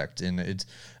down effect? And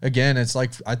it's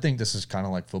like, I think this is kind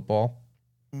of like football.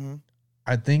 Mm-hmm.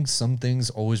 I think some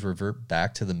things always revert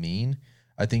back to the mean.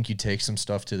 I think you take some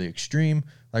stuff to the extreme.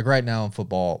 Like right now in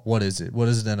football, what is it? What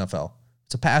is the NFL?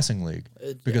 It's a passing league.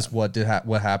 Because what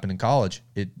happened in college?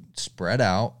 It spread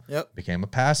out, became a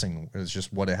passing. It was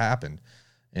just what it happened.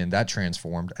 And that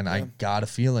transformed. And I got a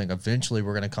feeling eventually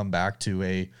we're going to come back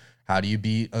to how do you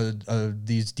beat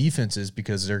these defenses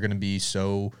because they're going to be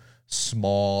so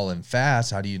small and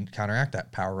fast. How do you counteract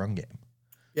that power run game?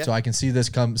 Yeah. So I can see this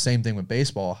same thing with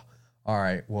baseball. All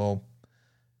right, well,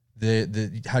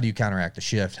 how do you counteract the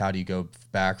shift? How do you go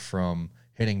back from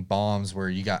hitting bombs where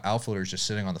you got outfielders just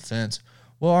sitting on the fence?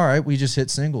 Well, all right, we just hit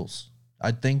singles.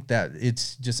 I think that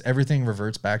it's just everything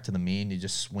reverts back to the mean. You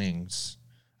just swings.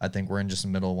 I think we're in just the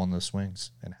middle of one of those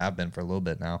swings and have been for a little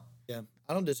bit now. Yeah,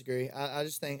 I don't disagree. I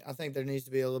think there needs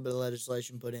to be a little bit of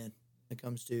legislation put in when it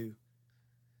comes to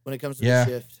the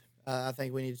shift. I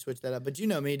think we need to switch that up. But you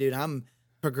know me, dude. I'm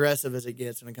progressive as it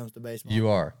gets when it comes to baseball. You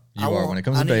are. When it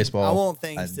comes to baseball. I want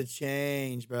things to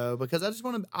change, bro, because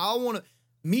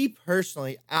me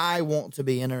personally, I want to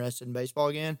be interested in baseball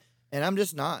again, and I'm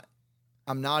just not.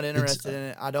 I'm not interested in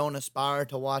it. I don't aspire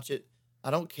to watch it. I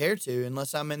don't care to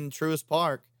unless I'm in Truist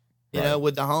Park, you know,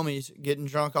 with the homies getting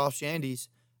drunk off shandies.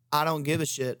 I don't give a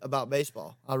shit about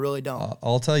baseball. I really don't.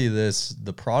 I'll tell you this.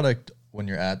 The product when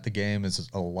you're at the game is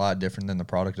a lot different than the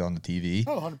product on the TV.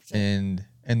 Oh, 100%.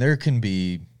 And there can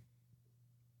be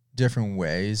different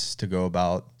ways to go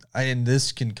about, and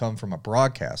this can come from a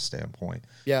broadcast standpoint.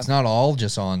 Yeah. It's not all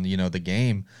just on, the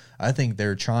game. I think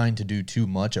they're trying to do too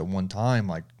much at one time,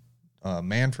 like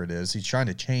Manfred is. He's trying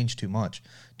to change too much.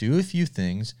 Do a few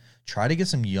things. Try to get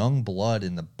some young blood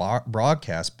in the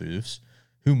broadcast booths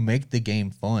who make the game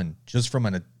fun just from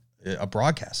a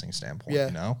broadcasting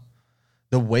standpoint,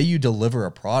 The way you deliver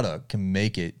a product can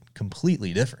make it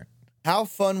completely different. How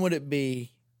fun would it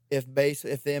be if the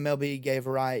MLB gave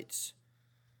rights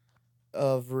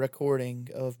of recording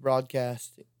of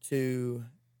broadcast to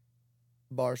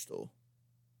Barstool?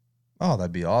 Oh,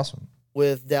 that'd be awesome.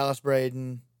 With Dallas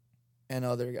Braden and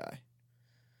other guy.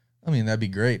 I mean, that'd be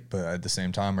great, but at the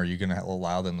same time, are you going to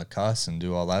allow them to cuss and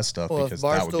do all that stuff? Because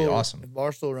that would be awesome. If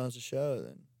Barstool runs the show,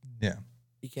 then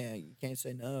you can't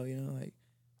say no.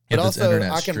 But if also,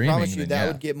 I can streaming, promise you that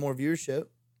would get more viewership.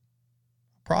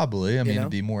 Probably. I mean, know?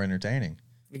 it'd be more entertaining.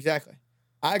 Exactly.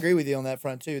 I agree with you on that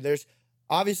front too. There's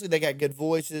obviously they got good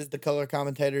voices. The color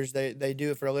commentators, they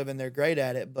do it for a living. They're great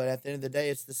at it. But at the end of the day,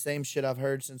 it's the same shit I've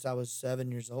heard since I was 7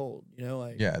 years old. You know,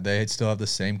 like Yeah, they still have the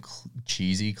same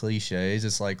cheesy cliches.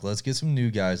 It's like, let's get some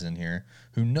new guys in here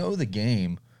who know the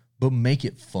game, but make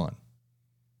it fun.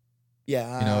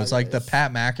 yeah, You know, it's like the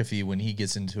Pat McAfee when he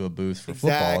gets into a booth for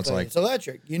football. It's like it's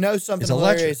electric. You know something It's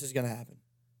hilarious electric. is going to happen.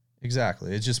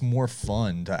 exactly. It's just more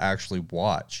fun to actually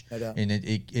watch, No doubt. and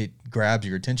it grabs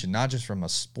your attention not just from a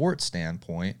sports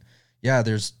standpoint. Yeah,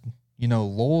 there's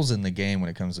lulls in the game when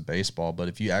it comes to baseball, but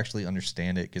if you actually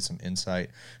understand it, get some insight,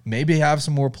 maybe have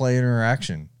some more play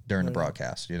interaction during the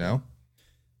broadcast. You know.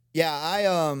 Yeah, I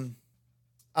don't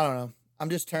know.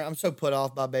 I'm so put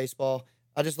off by baseball.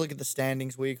 I just look at the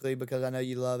standings weekly because I know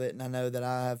you love it and I know that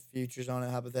I have futures on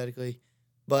it hypothetically.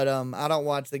 But I don't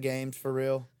watch the games for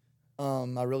real.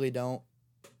 I really don't.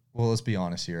 Well, let's be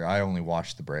honest here. I only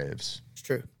watch the Braves. It's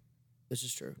true. This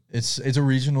is true. It's a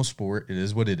regional sport. It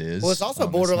is what it is. Well, it's also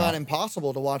borderline not-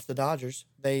 impossible to watch the Dodgers.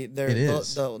 It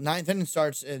is. The ninth inning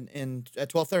starts at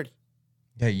 12:30.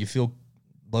 Hey, you feel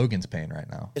Logan's pain right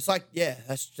now. It's like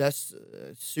that's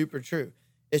super true.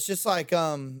 It's just like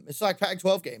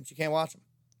Pac-12 games. You can't watch them.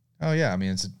 Oh yeah, I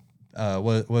mean it's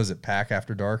what was it, Pack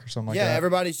After Dark or something like that? Yeah,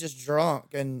 everybody's just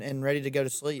drunk and ready to go to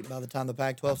sleep by the time the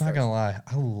Pac-12 I'm not starts. gonna lie,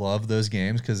 I love those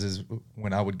games because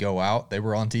when I would go out, they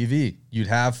were on TV. You'd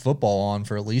have football on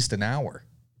for at least an hour.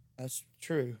 That's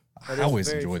true. That I is always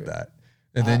very enjoyed true. that.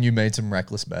 And then you made some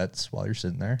reckless bets while you're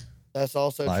sitting there, That's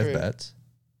also live true. bets.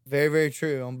 Very, very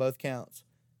true on both counts.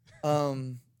 I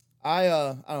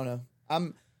don't know.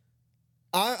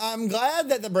 I'm glad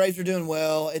that the Braves are doing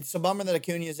well. It's a bummer that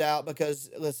Acuna's out because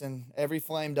listen, every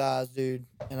flame dies, dude,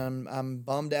 and I'm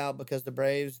bummed out because the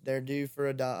Braves they're due for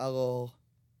a lull,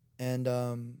 and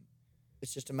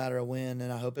it's just a matter of when.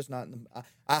 And I hope it's not.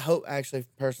 I hope actually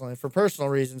personally for personal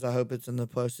reasons I hope it's in the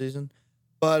postseason,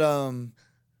 but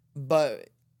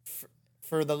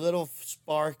for the little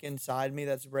spark inside me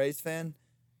that's a Braves fan,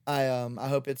 I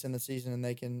hope it's in the season and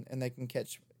they can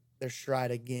catch their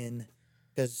stride again.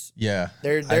 Because Yeah,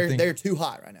 they're too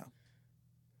hot right now.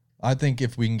 I think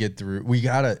if we can get through, we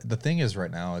gotta. The thing is,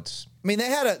 right now, it's I mean, they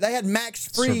had Max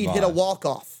Fried hit a Survive. walk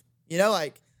off. You know,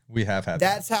 like we have had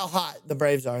that's how hot the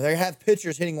Braves are. They have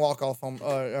pitchers hitting walk off on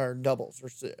or doubles or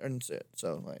sit.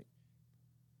 So like,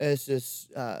 it's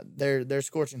just they're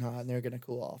scorching hot and they're gonna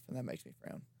cool off, and that makes me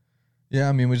frown. Yeah,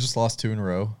 I mean, we just lost 2 in a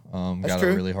row. Got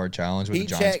true. a really hard challenge with Heat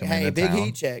the Giants check, coming into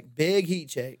town. big heat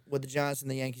check with the Giants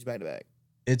and the Yankees back to back.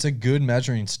 It's a good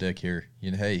measuring stick here.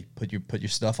 Hey, put your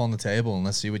stuff on the table and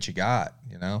let's see what you got.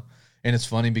 And it's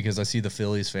funny because I see the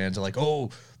Phillies fans are like,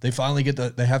 oh, they finally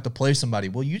they have to play somebody.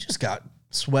 Well, you just got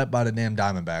swept by the damn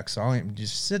Diamondbacks. So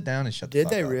just sit down and shut the Did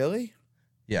fuck they up. really?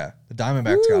 Yeah, the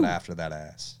Diamondbacks got after that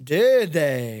ass. Did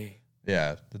they?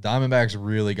 Yeah, the Diamondbacks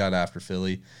really got after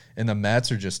Philly, and the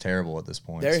Mets are just terrible at this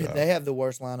point. They have the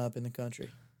worst lineup in the country.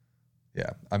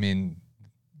 Yeah, I mean,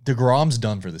 DeGrom's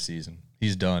done for the season.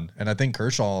 He's done. And I think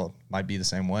Kershaw might be the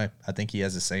same way. I think he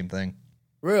has the same thing.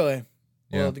 Really?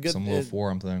 Yeah, Well, the some little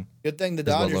forearm thing. good thing the is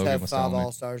what Dodgers Logan have was 5 telling me.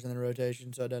 All-Stars in the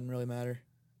rotation, so it doesn't really matter.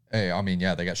 Hey, I mean,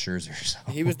 yeah, they got Scherzer. So.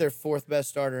 He was their 4th best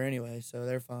starter anyway, so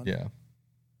they're fine. Yeah.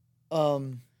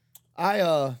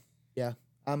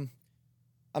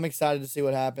 I'm excited to see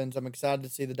what happens. I'm excited to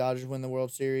see the Dodgers win the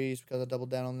World Series because I doubled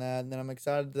down on that, and then I'm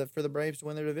excited for the Braves to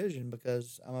win their division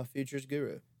because I'm a futures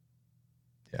guru.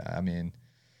 Yeah, I mean,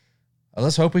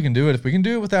 let's hope we can do it. If we can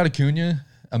do it without Acuna,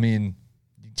 I mean,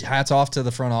 hats off to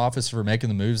the front office for making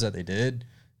the moves that they did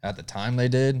at the time they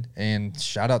did, and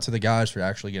shout out to the guys for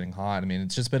actually getting hot. I mean,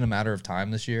 it's just been a matter of time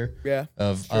this year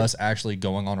of us actually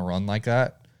going on a run like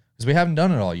that. Because we haven't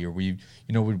done it all year. We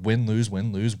win, lose,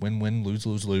 win, lose, win, win, lose,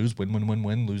 lose, lose, win, win, win,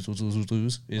 win, lose, lose, lose, lose,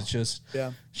 lose. It's just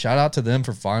shout out to them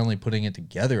for finally putting it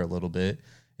together a little bit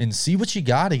and see what you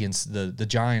got against the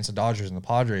Giants, the Dodgers, and the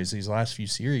Padres these last few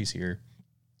series here,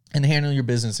 and handle your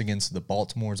business against the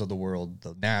Baltimores of the world,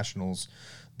 the Nationals,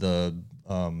 the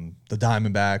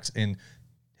Diamondbacks, and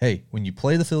hey, when you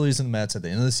play the Phillies and the Mets at the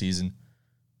end of the season,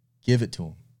 give it to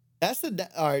them.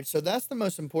 All right. So that's the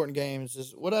most important games.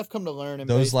 Is what I've come to learn in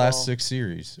Those baseball. last 6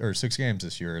 series or 6 games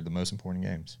this year are the most important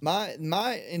games. My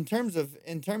in terms of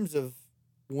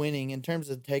winning, in terms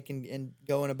of taking and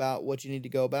going about what you need to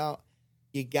go about,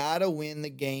 you gotta win the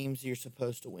games you're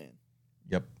supposed to win.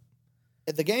 Yep.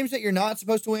 If the games that you're not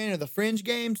supposed to win are the fringe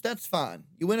games, that's fine.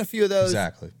 You win a few of those,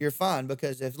 Exactly. you're fine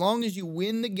because as long as you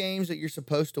win the games that you're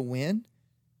supposed to win,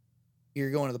 you're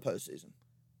going to the postseason.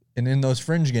 And in those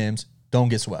fringe games, don't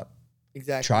get swept.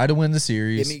 Exactly. Try to win the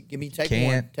series. Give me take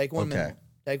Can't. one. Take one Okay. minimum.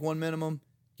 Take one minimum.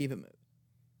 Keep it moving.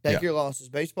 Take your losses.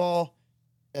 Baseball,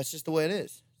 that's just the way it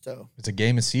is. So it's a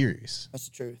game of series. that's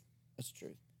the truth. That's the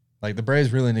truth. Like, the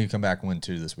Braves really need to come back and win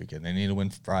 2 this weekend. They need to win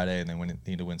Friday, and they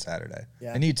need to win Saturday.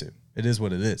 Yeah. They need to. It is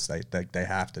what it is. They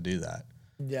have to do that.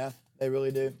 Yeah, they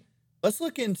really do. Let's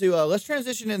look into let's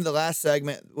transition into the last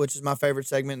segment, which is my favorite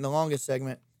segment and the longest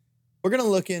segment. We're gonna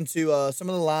look into some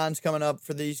of the lines coming up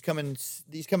for these coming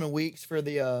weeks for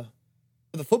the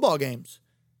football games,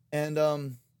 and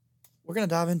we're gonna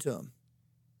dive into them.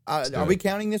 Are we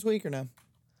counting this week or no?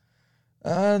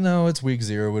 No, it's week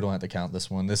 0. We don't have to count this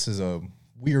one. This is a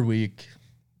weird week,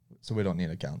 so we don't need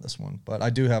to count this one. But I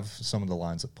do have some of the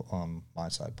lines on my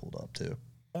side pulled up too.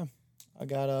 Yeah, I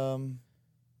got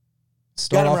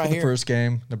Start off right with here. the first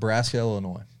game, Nebraska,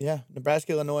 Illinois. Yeah,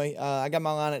 Nebraska, Illinois. I got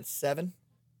my line at 7.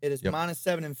 It is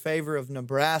 -7 in favor of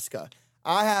Nebraska.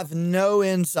 I have no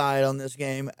insight on this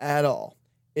game at all.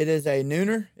 It is a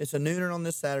nooner. It's a nooner on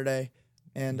this Saturday,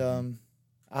 and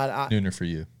Nooner for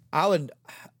you. I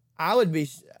would be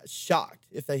shocked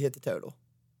if they hit the total.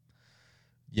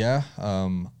 Yeah,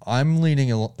 I'm leaning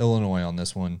Illinois on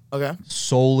this one. Okay.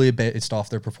 Solely based off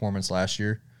their performance last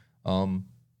year.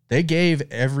 They gave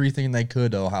everything they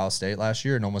could to Ohio State last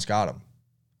year and almost got them.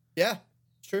 Yeah,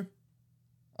 it's true.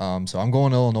 So I'm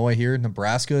going Illinois here.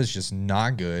 Nebraska is just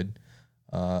not good,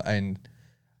 and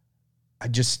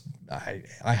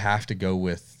I have to go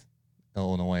with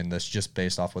Illinois, and that's just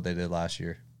based off what they did last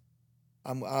year.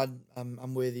 I'm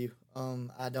with you.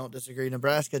 I don't disagree.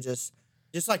 Nebraska just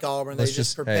like Auburn, Let's they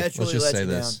just let's perpetually just let say you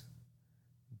this: down.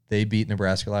 they beat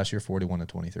Nebraska last year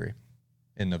 41-23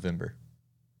 in November.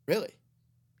 Really?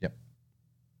 Yep.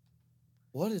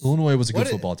 What is Illinois was a good what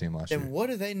football team last year. Then what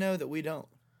do they know that we don't?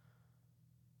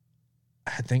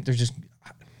 I think they're just,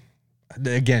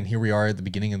 again, here we are at the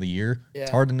beginning of the year. Yeah.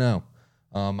 It's hard to know.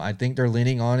 I think they're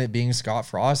leaning on it being Scott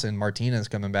Frost and Martinez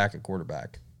coming back at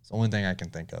quarterback. It's the only thing I can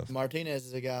think of. Martinez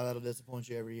is a guy that'll disappoint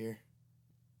you every year.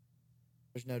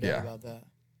 There's no doubt Yeah. about that.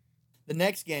 The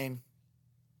next game,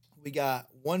 we got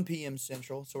 1 p.m.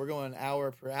 Central, so we're going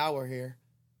hour per hour here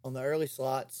on the early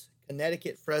slots.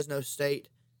 Connecticut, Fresno State.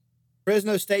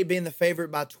 Fresno State being the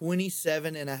favorite by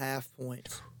 27.5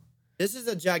 points. This is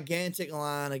a gigantic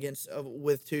line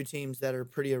with 2 teams that are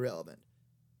pretty irrelevant.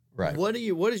 Right. What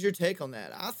is your take on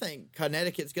that? I think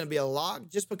Connecticut's going to be a lock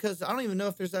just because I don't even know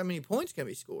if there's that many points going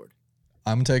to be scored.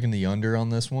 I'm taking the under on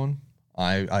this one.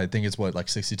 I think it's like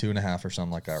 62.5 or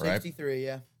something like that, right? 63,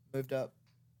 yeah. Moved up.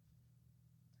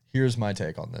 Here's my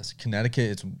take on this.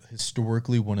 Connecticut is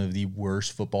historically one of the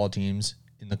worst football teams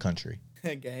in the country.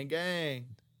 Gang, gang.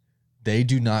 They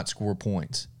do not score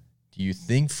points. Do you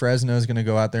think Fresno is going to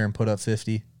go out there and put up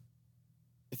 50?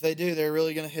 If they do, they're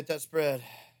really going to hit that spread.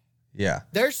 Yeah.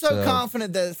 They're so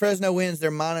confident that Fresno wins,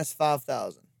 they're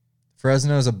 -5,000.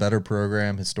 Fresno is a better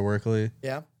program historically.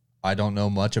 Yeah. I don't know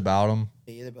much about them,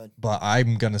 Me either, bud. but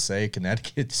I'm going to say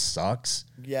Connecticut sucks.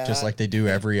 Yeah. Just like they do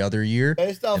every other year.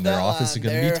 Based off and their that offense line, is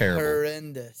going to be they're terrible.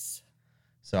 horrendous.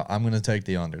 So I'm going to take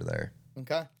the under there.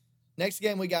 Okay. Next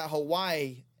game, we got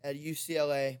Hawaii at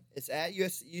UCLA. It's at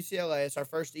UCLA. It's our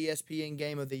first ESPN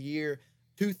game of the year.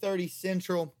 2:30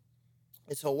 Central.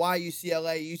 It's Hawaii,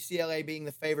 UCLA. UCLA being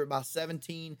the favorite by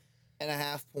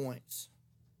 17.5 points.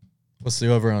 What's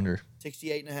the over-under?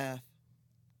 68.5.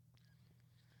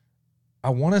 I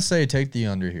want to say take the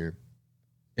under here.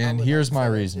 And would here's like to my say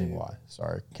that reasoning too. why.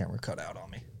 Sorry, camera cut out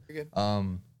on me. You're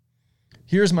good.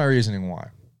 Here's my reasoning why.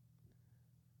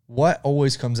 What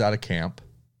always comes out of camp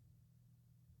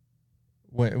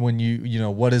when you know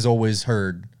what is always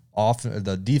heard,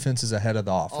 the defense is ahead of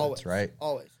the offense, Always. right?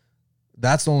 Always.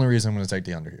 That's the only reason I'm going to take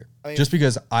the under here. I mean- Just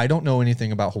because I don't know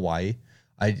anything about Hawaii.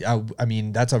 I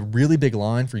mean, that's a really big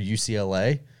line for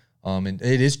UCLA. And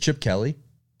it is Chip Kelly.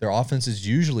 Their offense is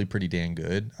usually pretty dang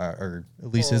good, or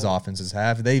at least his Well, offenses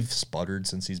have. They've sputtered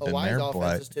since he's been Hawaii's there. offense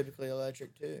But is typically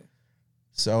electric, too.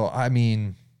 so, I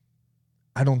mean,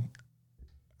 I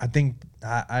think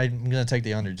I'm going to take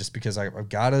the under just because I've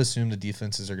got to assume the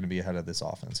defenses are going to be ahead of this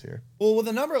offense here. Well, with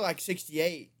a number like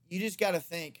 68, you just got to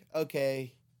think,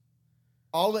 okay,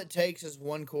 all it takes is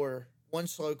one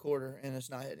slow quarter, and it's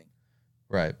not hitting.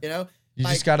 Right. You know? You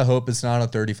Like- just got to hope it's not a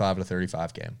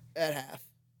 35-35 game. At half.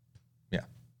 Yeah.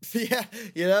 Yeah,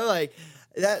 you know, like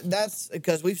that's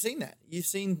because we've seen that. You've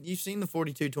seen the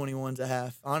 42-21s at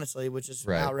half, honestly, which is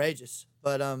Right. outrageous.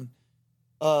 But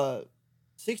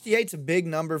 68's a big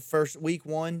number week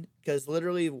 1 because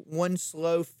literally one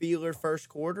slow feeler first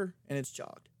quarter and it's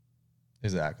chalked.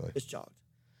 Exactly. It's chalked.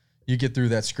 You get through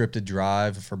that scripted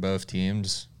drive for both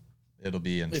teams, it'll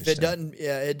be interesting.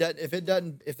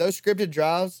 If those scripted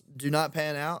drives do not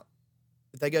pan out,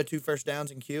 if they go 2 first downs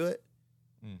and cue it,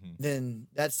 then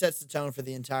that sets the tone for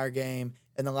the entire game,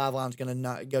 and the live line's going to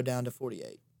not go down to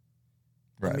 48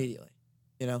 immediately.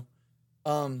 You know,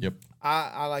 Yep.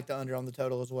 I like the under on the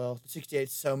total as well. 68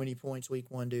 is so many points week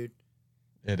 1, dude.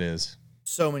 It is.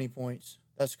 So many points.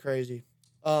 That's crazy.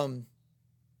 I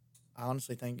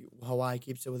honestly think Hawaii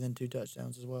keeps it within 2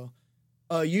 touchdowns as well.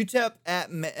 UTEP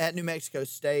at New Mexico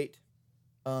State.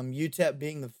 UTEP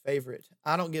being the favorite.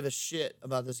 I don't give a shit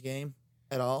about this game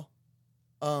at all.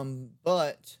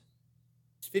 But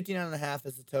it's 59.5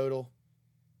 as the total.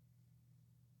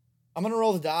 I'm gonna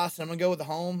roll the dice and I'm gonna go with a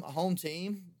home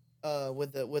team.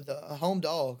 With a home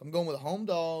dog. I'm going with a home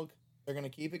dog. They're gonna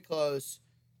keep it close.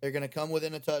 They're gonna come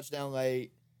within a touchdown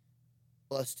late.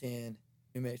 Plus 10,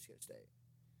 New Mexico State.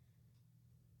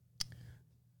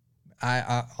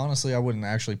 I honestly, I wouldn't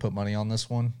actually put money on this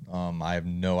one. I have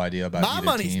no idea about My either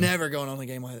money's team. never going on a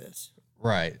game like this.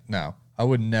 Right. No, I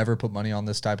would never put money on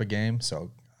this type of game.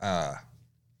 So, if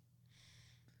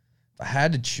I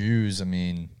had to choose, I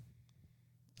mean,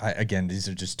 again, these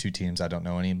are just 2 teams I don't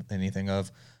know anything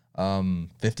of.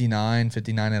 59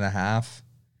 and a half.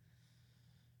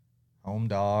 Home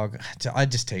dog. I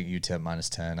just take UTEP minus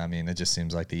 10. I mean, it just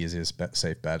seems like the easiest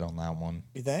safe bet on that one.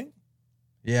 You think?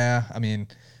 Yeah. I mean,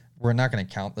 we're not going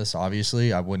to count this,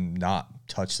 obviously. I would not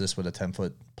touch this with a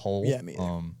 10-foot pole. Yeah, me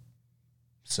either.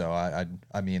 So I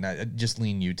mean, I just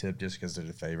lean UTEP just because they're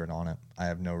the favorite on it. I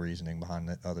have no reasoning behind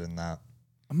it other than that.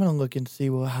 I'm gonna look and see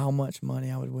how much money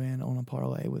I would win on a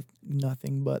parlay with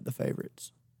nothing but the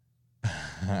favorites.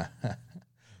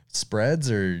 Spreads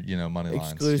or money lines?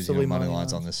 'Cause, Exclusively money money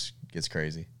lines on lines. this gets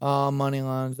crazy. Money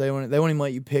lines. They won't even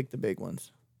let you pick the big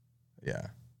ones. Yeah,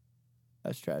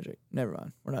 That's tragic. Never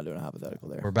mind. We're not doing a hypothetical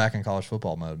there. we're back in college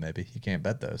football mode. Maybe you can't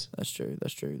bet those. That's true.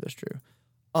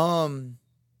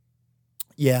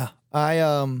 Yeah.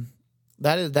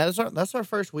 That's our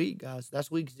first week, guys. That's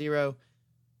week 0.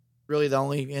 Really, the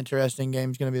only interesting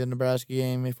game is going to be the Nebraska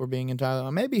game, if we're being entirely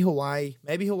honest. Maybe Hawaii.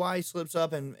 Maybe Hawaii slips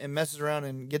up and messes around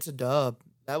and gets a dub.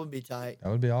 That would be tight. That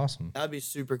would be awesome. That would be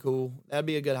super cool. That'd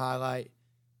be a good highlight.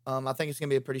 I think it's going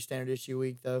to be a pretty standard issue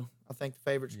week, though. I think the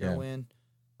favorite's going to win.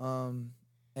 I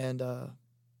think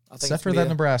Except for that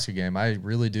Nebraska game, I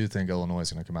really do think Illinois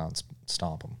is going to come out and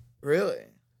stomp them. Really?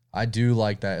 I do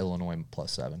like that Illinois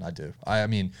plus 7. I do. I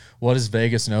mean, what does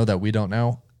Vegas know that we don't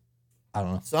know? I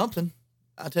don't know. Something.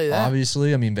 I'll tell you that.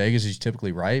 Obviously, I mean, Vegas is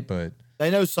typically right, but They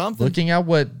know something. looking at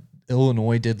what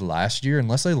Illinois did last year,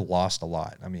 unless they lost a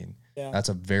lot, I mean, Yeah. that's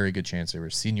a very good chance they were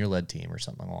a senior-led team or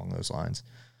something along those lines.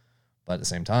 But at the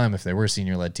same time, if they were a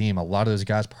senior-led team, a lot of those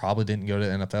guys probably didn't go to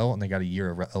the NFL, and they got a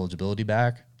year of eligibility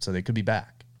back, so they could be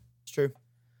back. It's true.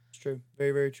 It's true.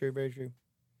 Very, very true. Very true.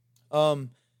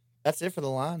 That's it for the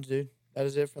lines, dude. That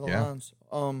is it for the lines.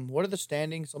 What are the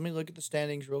standings? Let me look at the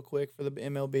standings real quick for the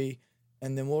MLB,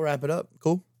 and then we'll wrap it up.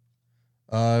 Cool.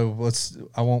 I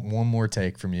want one more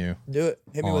take from you Do it.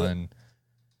 Hit me with it. on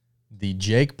the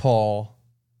Jake Paul.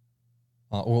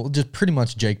 Just pretty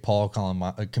much Jake Paul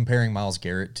comparing Myles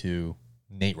Garrett to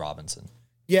Nate Robinson.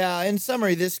 Yeah, in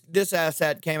summary, this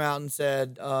asset came out and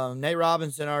said Nate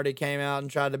Robinson already came out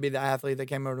and tried to be the athlete that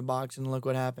came over to boxing, and look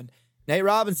what happened. Nate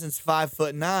Robinson's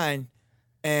 5'9",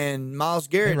 and Myles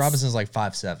Garrett's Nate Robinson's like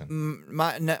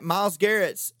 5'7". Myles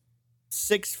Garrett's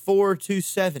 6'4",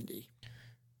 270.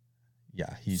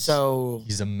 Yeah, he's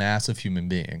a massive human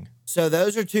being. So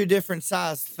those are 2 different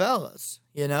sized fellas,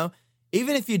 you know?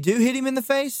 Even if you do hit him in the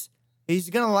face, he's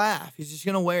going to laugh. He's just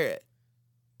going to wear it.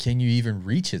 Can you even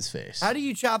reach his face? How do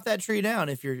you chop that tree down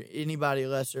if you're anybody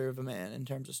lesser of a man in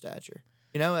terms of stature?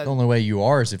 You know? The only way you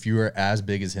are is if you are as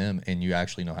big as him and you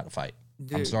actually know how to fight.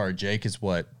 Dude. I'm sorry, Jake is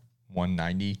what,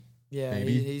 190? Yeah,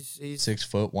 maybe? he's 6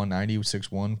 foot, 190,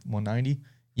 6'1", 190.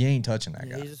 You ain't touching that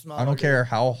guy. he's a smaller I don't dude. care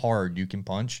how hard you can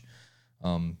punch.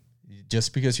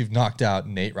 Just because you've knocked out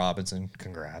Nate Robinson,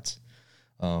 congrats.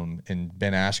 And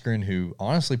Ben Askren, who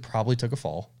honestly probably took a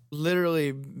fall.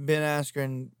 Literally, Ben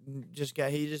Askren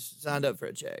just signed up for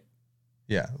a check.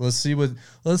 Yeah, let's see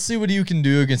what you can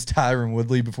do against Tyron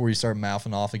Woodley before you start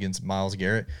mouthing off against Myles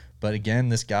Garrett. But again,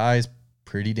 this guy's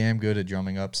pretty damn good at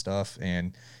drumming up stuff,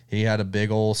 and he had a big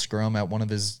old scrum at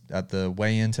the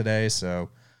weigh-in today. So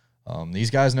these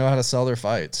guys know how to sell their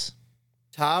fights.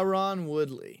 Tyron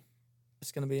Woodley.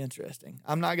 It's going to be interesting.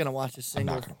 I'm not going to watch a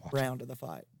single round of the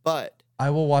fight, but I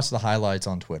will watch the highlights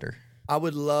on Twitter. I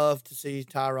would love to see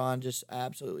Tyron just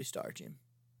absolutely starch him.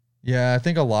 Yeah, I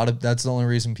think that's the only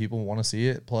reason people want to see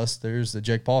it. Plus, there's the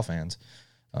Jake Paul fans.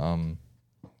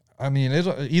 I mean,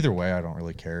 either way, I don't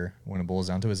really care. When it boils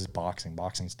down to it, it's boxing.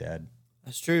 Boxing's dead.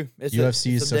 That's true.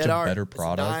 UFC is such a dead art. better It's a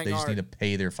product. dying They just art. need to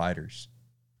pay their fighters.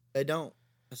 They don't.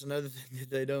 That's another thing that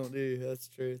they don't do. That's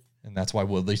the truth. And that's why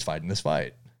Woodley's fighting this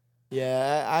fight.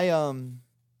 Yeah, I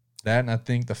That, and I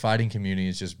think the fighting community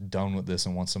is just done with this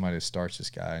and wants somebody to start this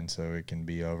guy, and so it can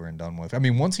be over and done with. I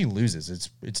mean, once he loses,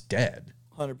 it's dead.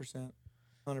 100%.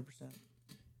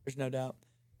 There's no doubt.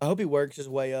 I hope he works his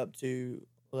way up to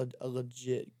a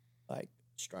legit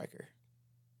striker.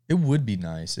 It would be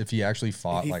nice if he actually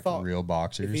fought real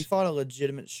boxers. If he fought a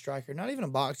legitimate striker, not even a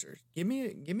boxer. Give me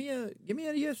a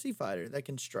UFC fighter that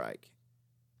can strike.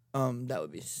 That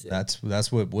would be sick.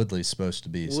 That's what Woodley's supposed to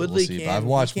be. So Woodley we'll see. I've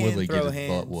watched Woodley get his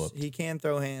butt whooped. He can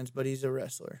throw hands, but he's a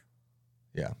wrestler.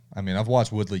 Yeah, I mean, I've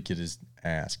watched Woodley get his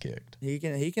ass kicked. He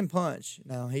can punch.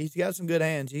 Now he's got some good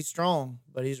hands. He's strong,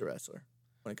 but he's a wrestler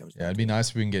when it comes. Yeah, it'd be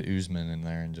nice if we can get Usman in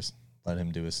there and just let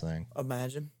him do his thing.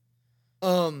 Imagine.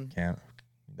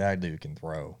 That dude can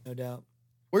throw. No doubt.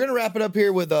 We're gonna wrap it up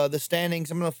here with the standings.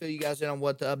 I'm gonna fill you guys in on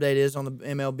what the update is on the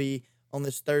MLB on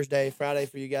this Friday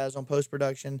for you guys on post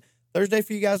production. Thursday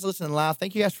for you guys listening live.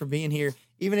 Thank you guys for being here,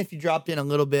 even if you dropped in a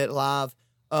little bit live.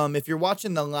 If you're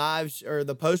watching the lives or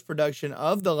the post production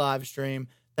of the live stream,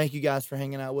 thank you guys for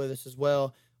hanging out with us as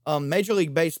well. Major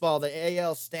League Baseball, the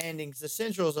AL standings, the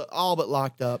Centrals are all but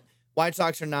locked up. White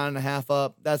Sox are 9.5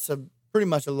 up. That's pretty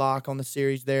much a lock on the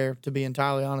series there, to be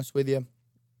entirely honest with you.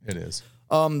 It is.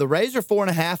 The Rays are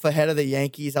 4.5 ahead of the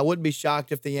Yankees. I wouldn't be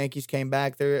shocked if the Yankees came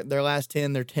back. Their last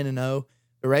 10, they're 10-0.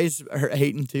 The Rays are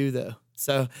 8-2 though.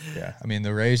 So yeah, I mean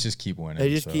the Rays just keep winning. They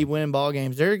just keep winning ball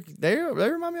games. They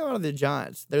remind me a lot of the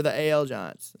Giants. They're the AL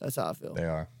Giants. That's how I feel. They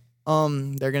are.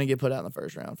 They're gonna get put out in the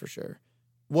first round for sure.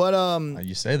 What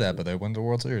You say that, but they won the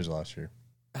World Series last year.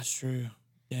 That's true.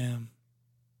 Damn.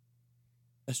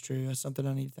 That's true. That's something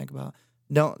I need to think about.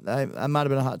 I might have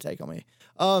been a hot take on me.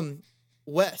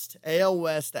 West, AL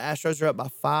West, the Astros are up by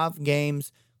 5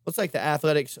 games. Looks like the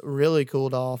Athletics really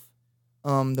cooled off.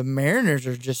 The Mariners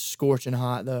are just scorching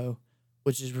hot though,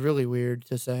 which is really weird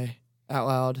to say out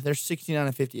loud. They're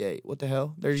 69-58. What the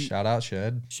hell? Shout out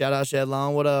Shed. Shout out Shed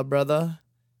Long. What up, brother?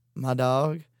 My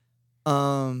dog.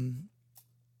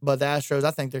 But the Astros,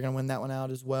 I think they're gonna win that one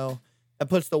out as well. That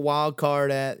puts the wild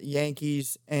card at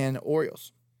Yankees and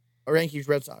Orioles, or Yankees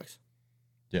Red Sox.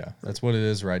 Yeah, that's what it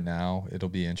is right now. It'll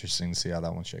be interesting to see how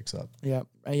that one shakes up. Yeah,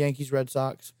 Yankees Red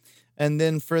Sox. And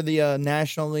then for the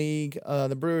National League,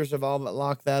 the Brewers have all but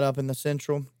locked that up in the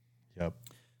Central. Yep.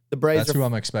 The Braves That's who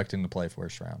I'm expecting to play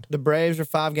first round. The Braves are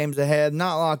 5 games ahead,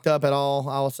 not locked up at all.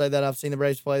 I will say that. I've seen the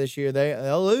Braves play this year.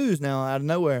 They'll lose now out of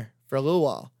nowhere for a little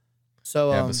while.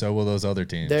 So yeah, but so will those other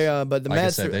teams. But the like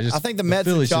Mets. I think the Mets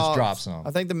Phillies are just dropped some.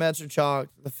 I think the Mets are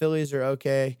chalked. The Phillies are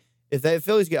okay. If the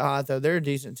Phillies get hot though, they're a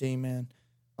decent team, man.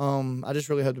 I just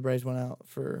really hope the Braves went out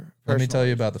for. Let me tell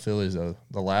you about the Phillies though.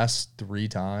 The last 3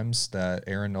 times that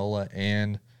Aaron Nola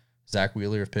and Zach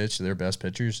Wheeler have pitched their best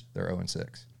pitchers, they're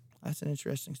 0-6. That's an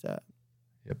interesting stat.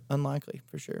 Yep. Unlikely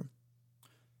for sure.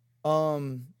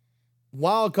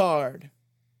 Wild card.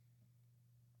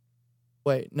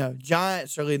 Wait, no.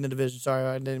 Giants are leading the division. Sorry,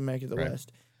 I didn't make it the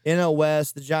West. NL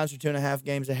West, the Giants are 2.5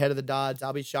 games ahead of the Dodgers.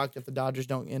 I'll be shocked if the Dodgers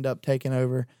don't end up taking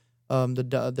over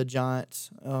the Giants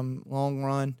long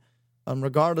run.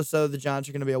 Regardless, though, the Giants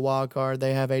are going to be a wild card.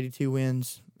 They have 82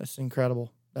 wins. That's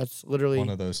incredible. That's literally one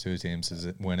of those 2 teams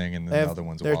is winning, and the other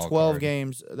one's a wild card. They're 12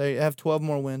 games. They have 12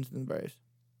 more wins than the Braves.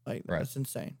 That's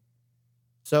insane.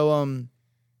 So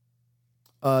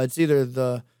it's either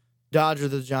the Dodgers or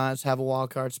the Giants have a wild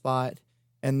card spot,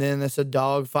 and then it's a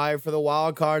dogfight for the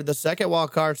wild card. The second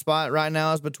wild card spot right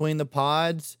now is between the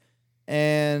Pods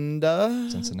and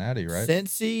Cincinnati, right?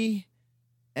 Cincy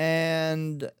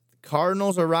and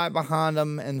Cardinals are right behind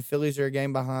them, and the Phillies are a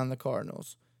game behind the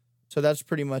Cardinals. So that's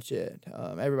pretty much it.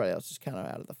 Everybody else is kind of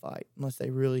out of the fight unless they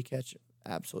really catch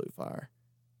absolute fire.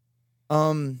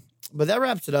 But that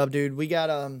wraps it up, dude. We got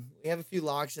we have a few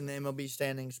locks in the MLB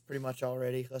standings pretty much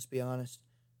already. Let's be honest.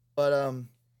 But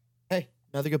hey,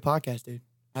 another good podcast, dude.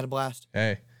 Had a blast.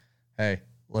 Hey,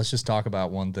 let's just talk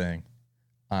about one thing.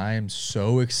 I am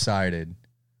so excited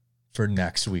for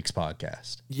next week's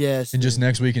podcast. Yes. And just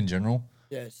next week in general.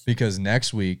 Yes. Because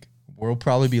next week we'll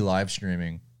probably be live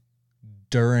streaming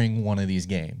during one of these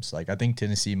games. Like I think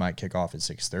Tennessee might kick off at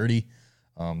 6:30.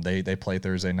 They play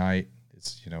Thursday night.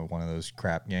 It's one of those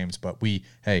crap games. But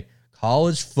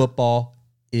college football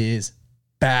is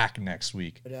back next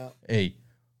week. Hey,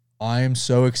 I am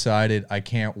so excited. I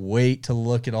can't wait to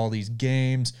look at all these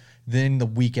games. Then the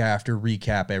week after,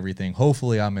 recap everything.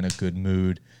 Hopefully, I'm in a good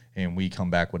mood and we come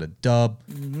back with a dub.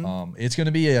 Mm-hmm. It's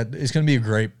gonna be a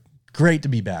great to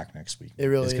be back next week. It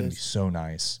really is. It's gonna be so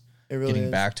nice. It really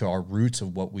Getting back to our roots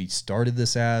of what we started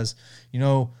this as.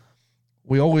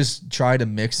 We always try to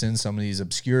mix in some of these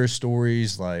obscure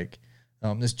stories like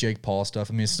this Jake Paul stuff.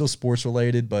 I mean, it's still sports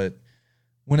related, but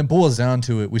when it boils down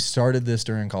to it, we started this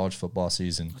during college football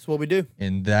season. That's what we do.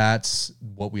 And that's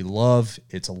what we love.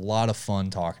 It's a lot of fun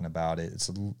talking about it.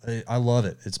 I love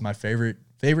it. It's my favorite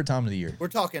time of the year. We're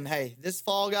talking, hey, this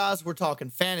fall, guys, we're talking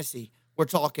fantasy. We're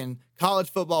talking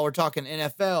college football. We're talking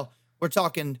NFL. We're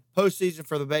talking postseason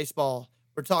for the baseball.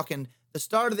 We're talking the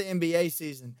start of the NBA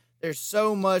season. There's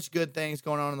so much good things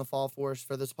going on in the fall for us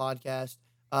for this podcast.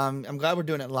 I'm glad we're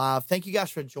doing it live. Thank you guys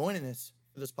for joining us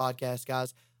for this podcast,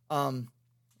 guys.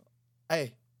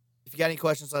 Hey, if you got any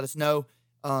questions, let us know.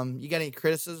 You got any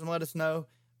criticism, let us know.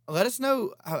 Let us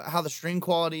know how the stream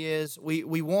quality is.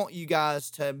 We want you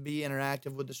guys to be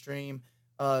interactive with the stream.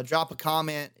 Drop a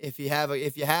comment if you have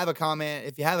a comment.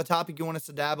 If you have a topic you want us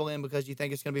to dabble in because you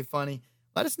think it's going to be funny,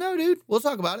 let us know, dude. We'll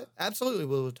talk about it. Absolutely,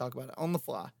 we'll talk about it on the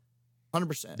fly.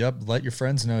 100%. Yep. Let your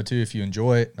friends know too if you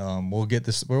enjoy it. We'll get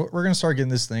this. We're going to start getting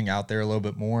this thing out there a little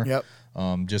bit more. Yep.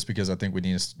 Just because I think we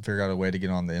need to figure out a way to get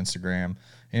on the Instagram.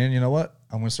 And you know what?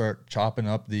 I'm going to start chopping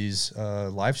up these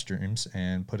live streams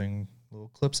and putting little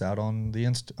clips out on the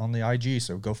IG.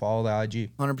 So go follow the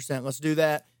IG. 100%. Let's do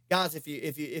that, guys. If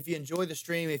you enjoy the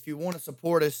stream, if you want to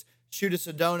support us, shoot us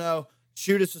a dono,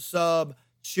 shoot us a sub,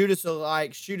 shoot us a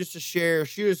like, shoot us a share,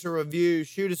 shoot us a review,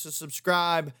 shoot us a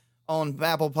subscribe on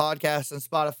Apple Podcasts and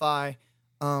Spotify.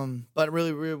 But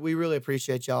really, we really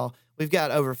appreciate y'all. We've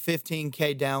got over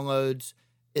 15K downloads.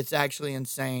 It's actually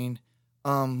insane.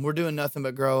 We're doing nothing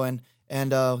but growing,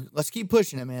 and let's keep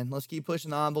pushing it, man. Let's keep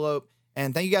pushing the envelope.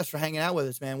 And thank you guys for hanging out with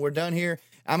us, man. We're done here.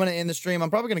 I'm gonna end the stream. I'm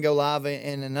probably gonna go live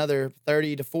in another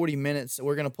 30 to 40 minutes.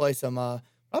 We're gonna play some.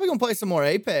 Probably gonna play some more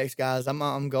Apex, guys.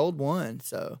 I'm gold 1,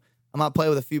 so I might play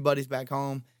with a few buddies back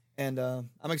home, and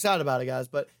I'm excited about it, guys.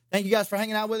 But thank you guys for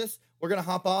hanging out with us. We're gonna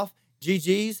hop off.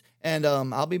 GG's, and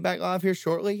I'll be back live here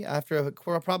shortly after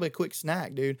probably a quick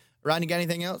snack, dude. Ryan, you got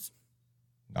anything else?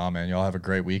 Nah, man. Y'all have a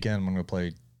great weekend. I'm gonna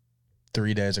play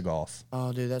 3 days of golf.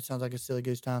 Oh, dude, that sounds like a silly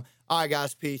goose time. All right,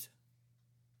 guys, peace.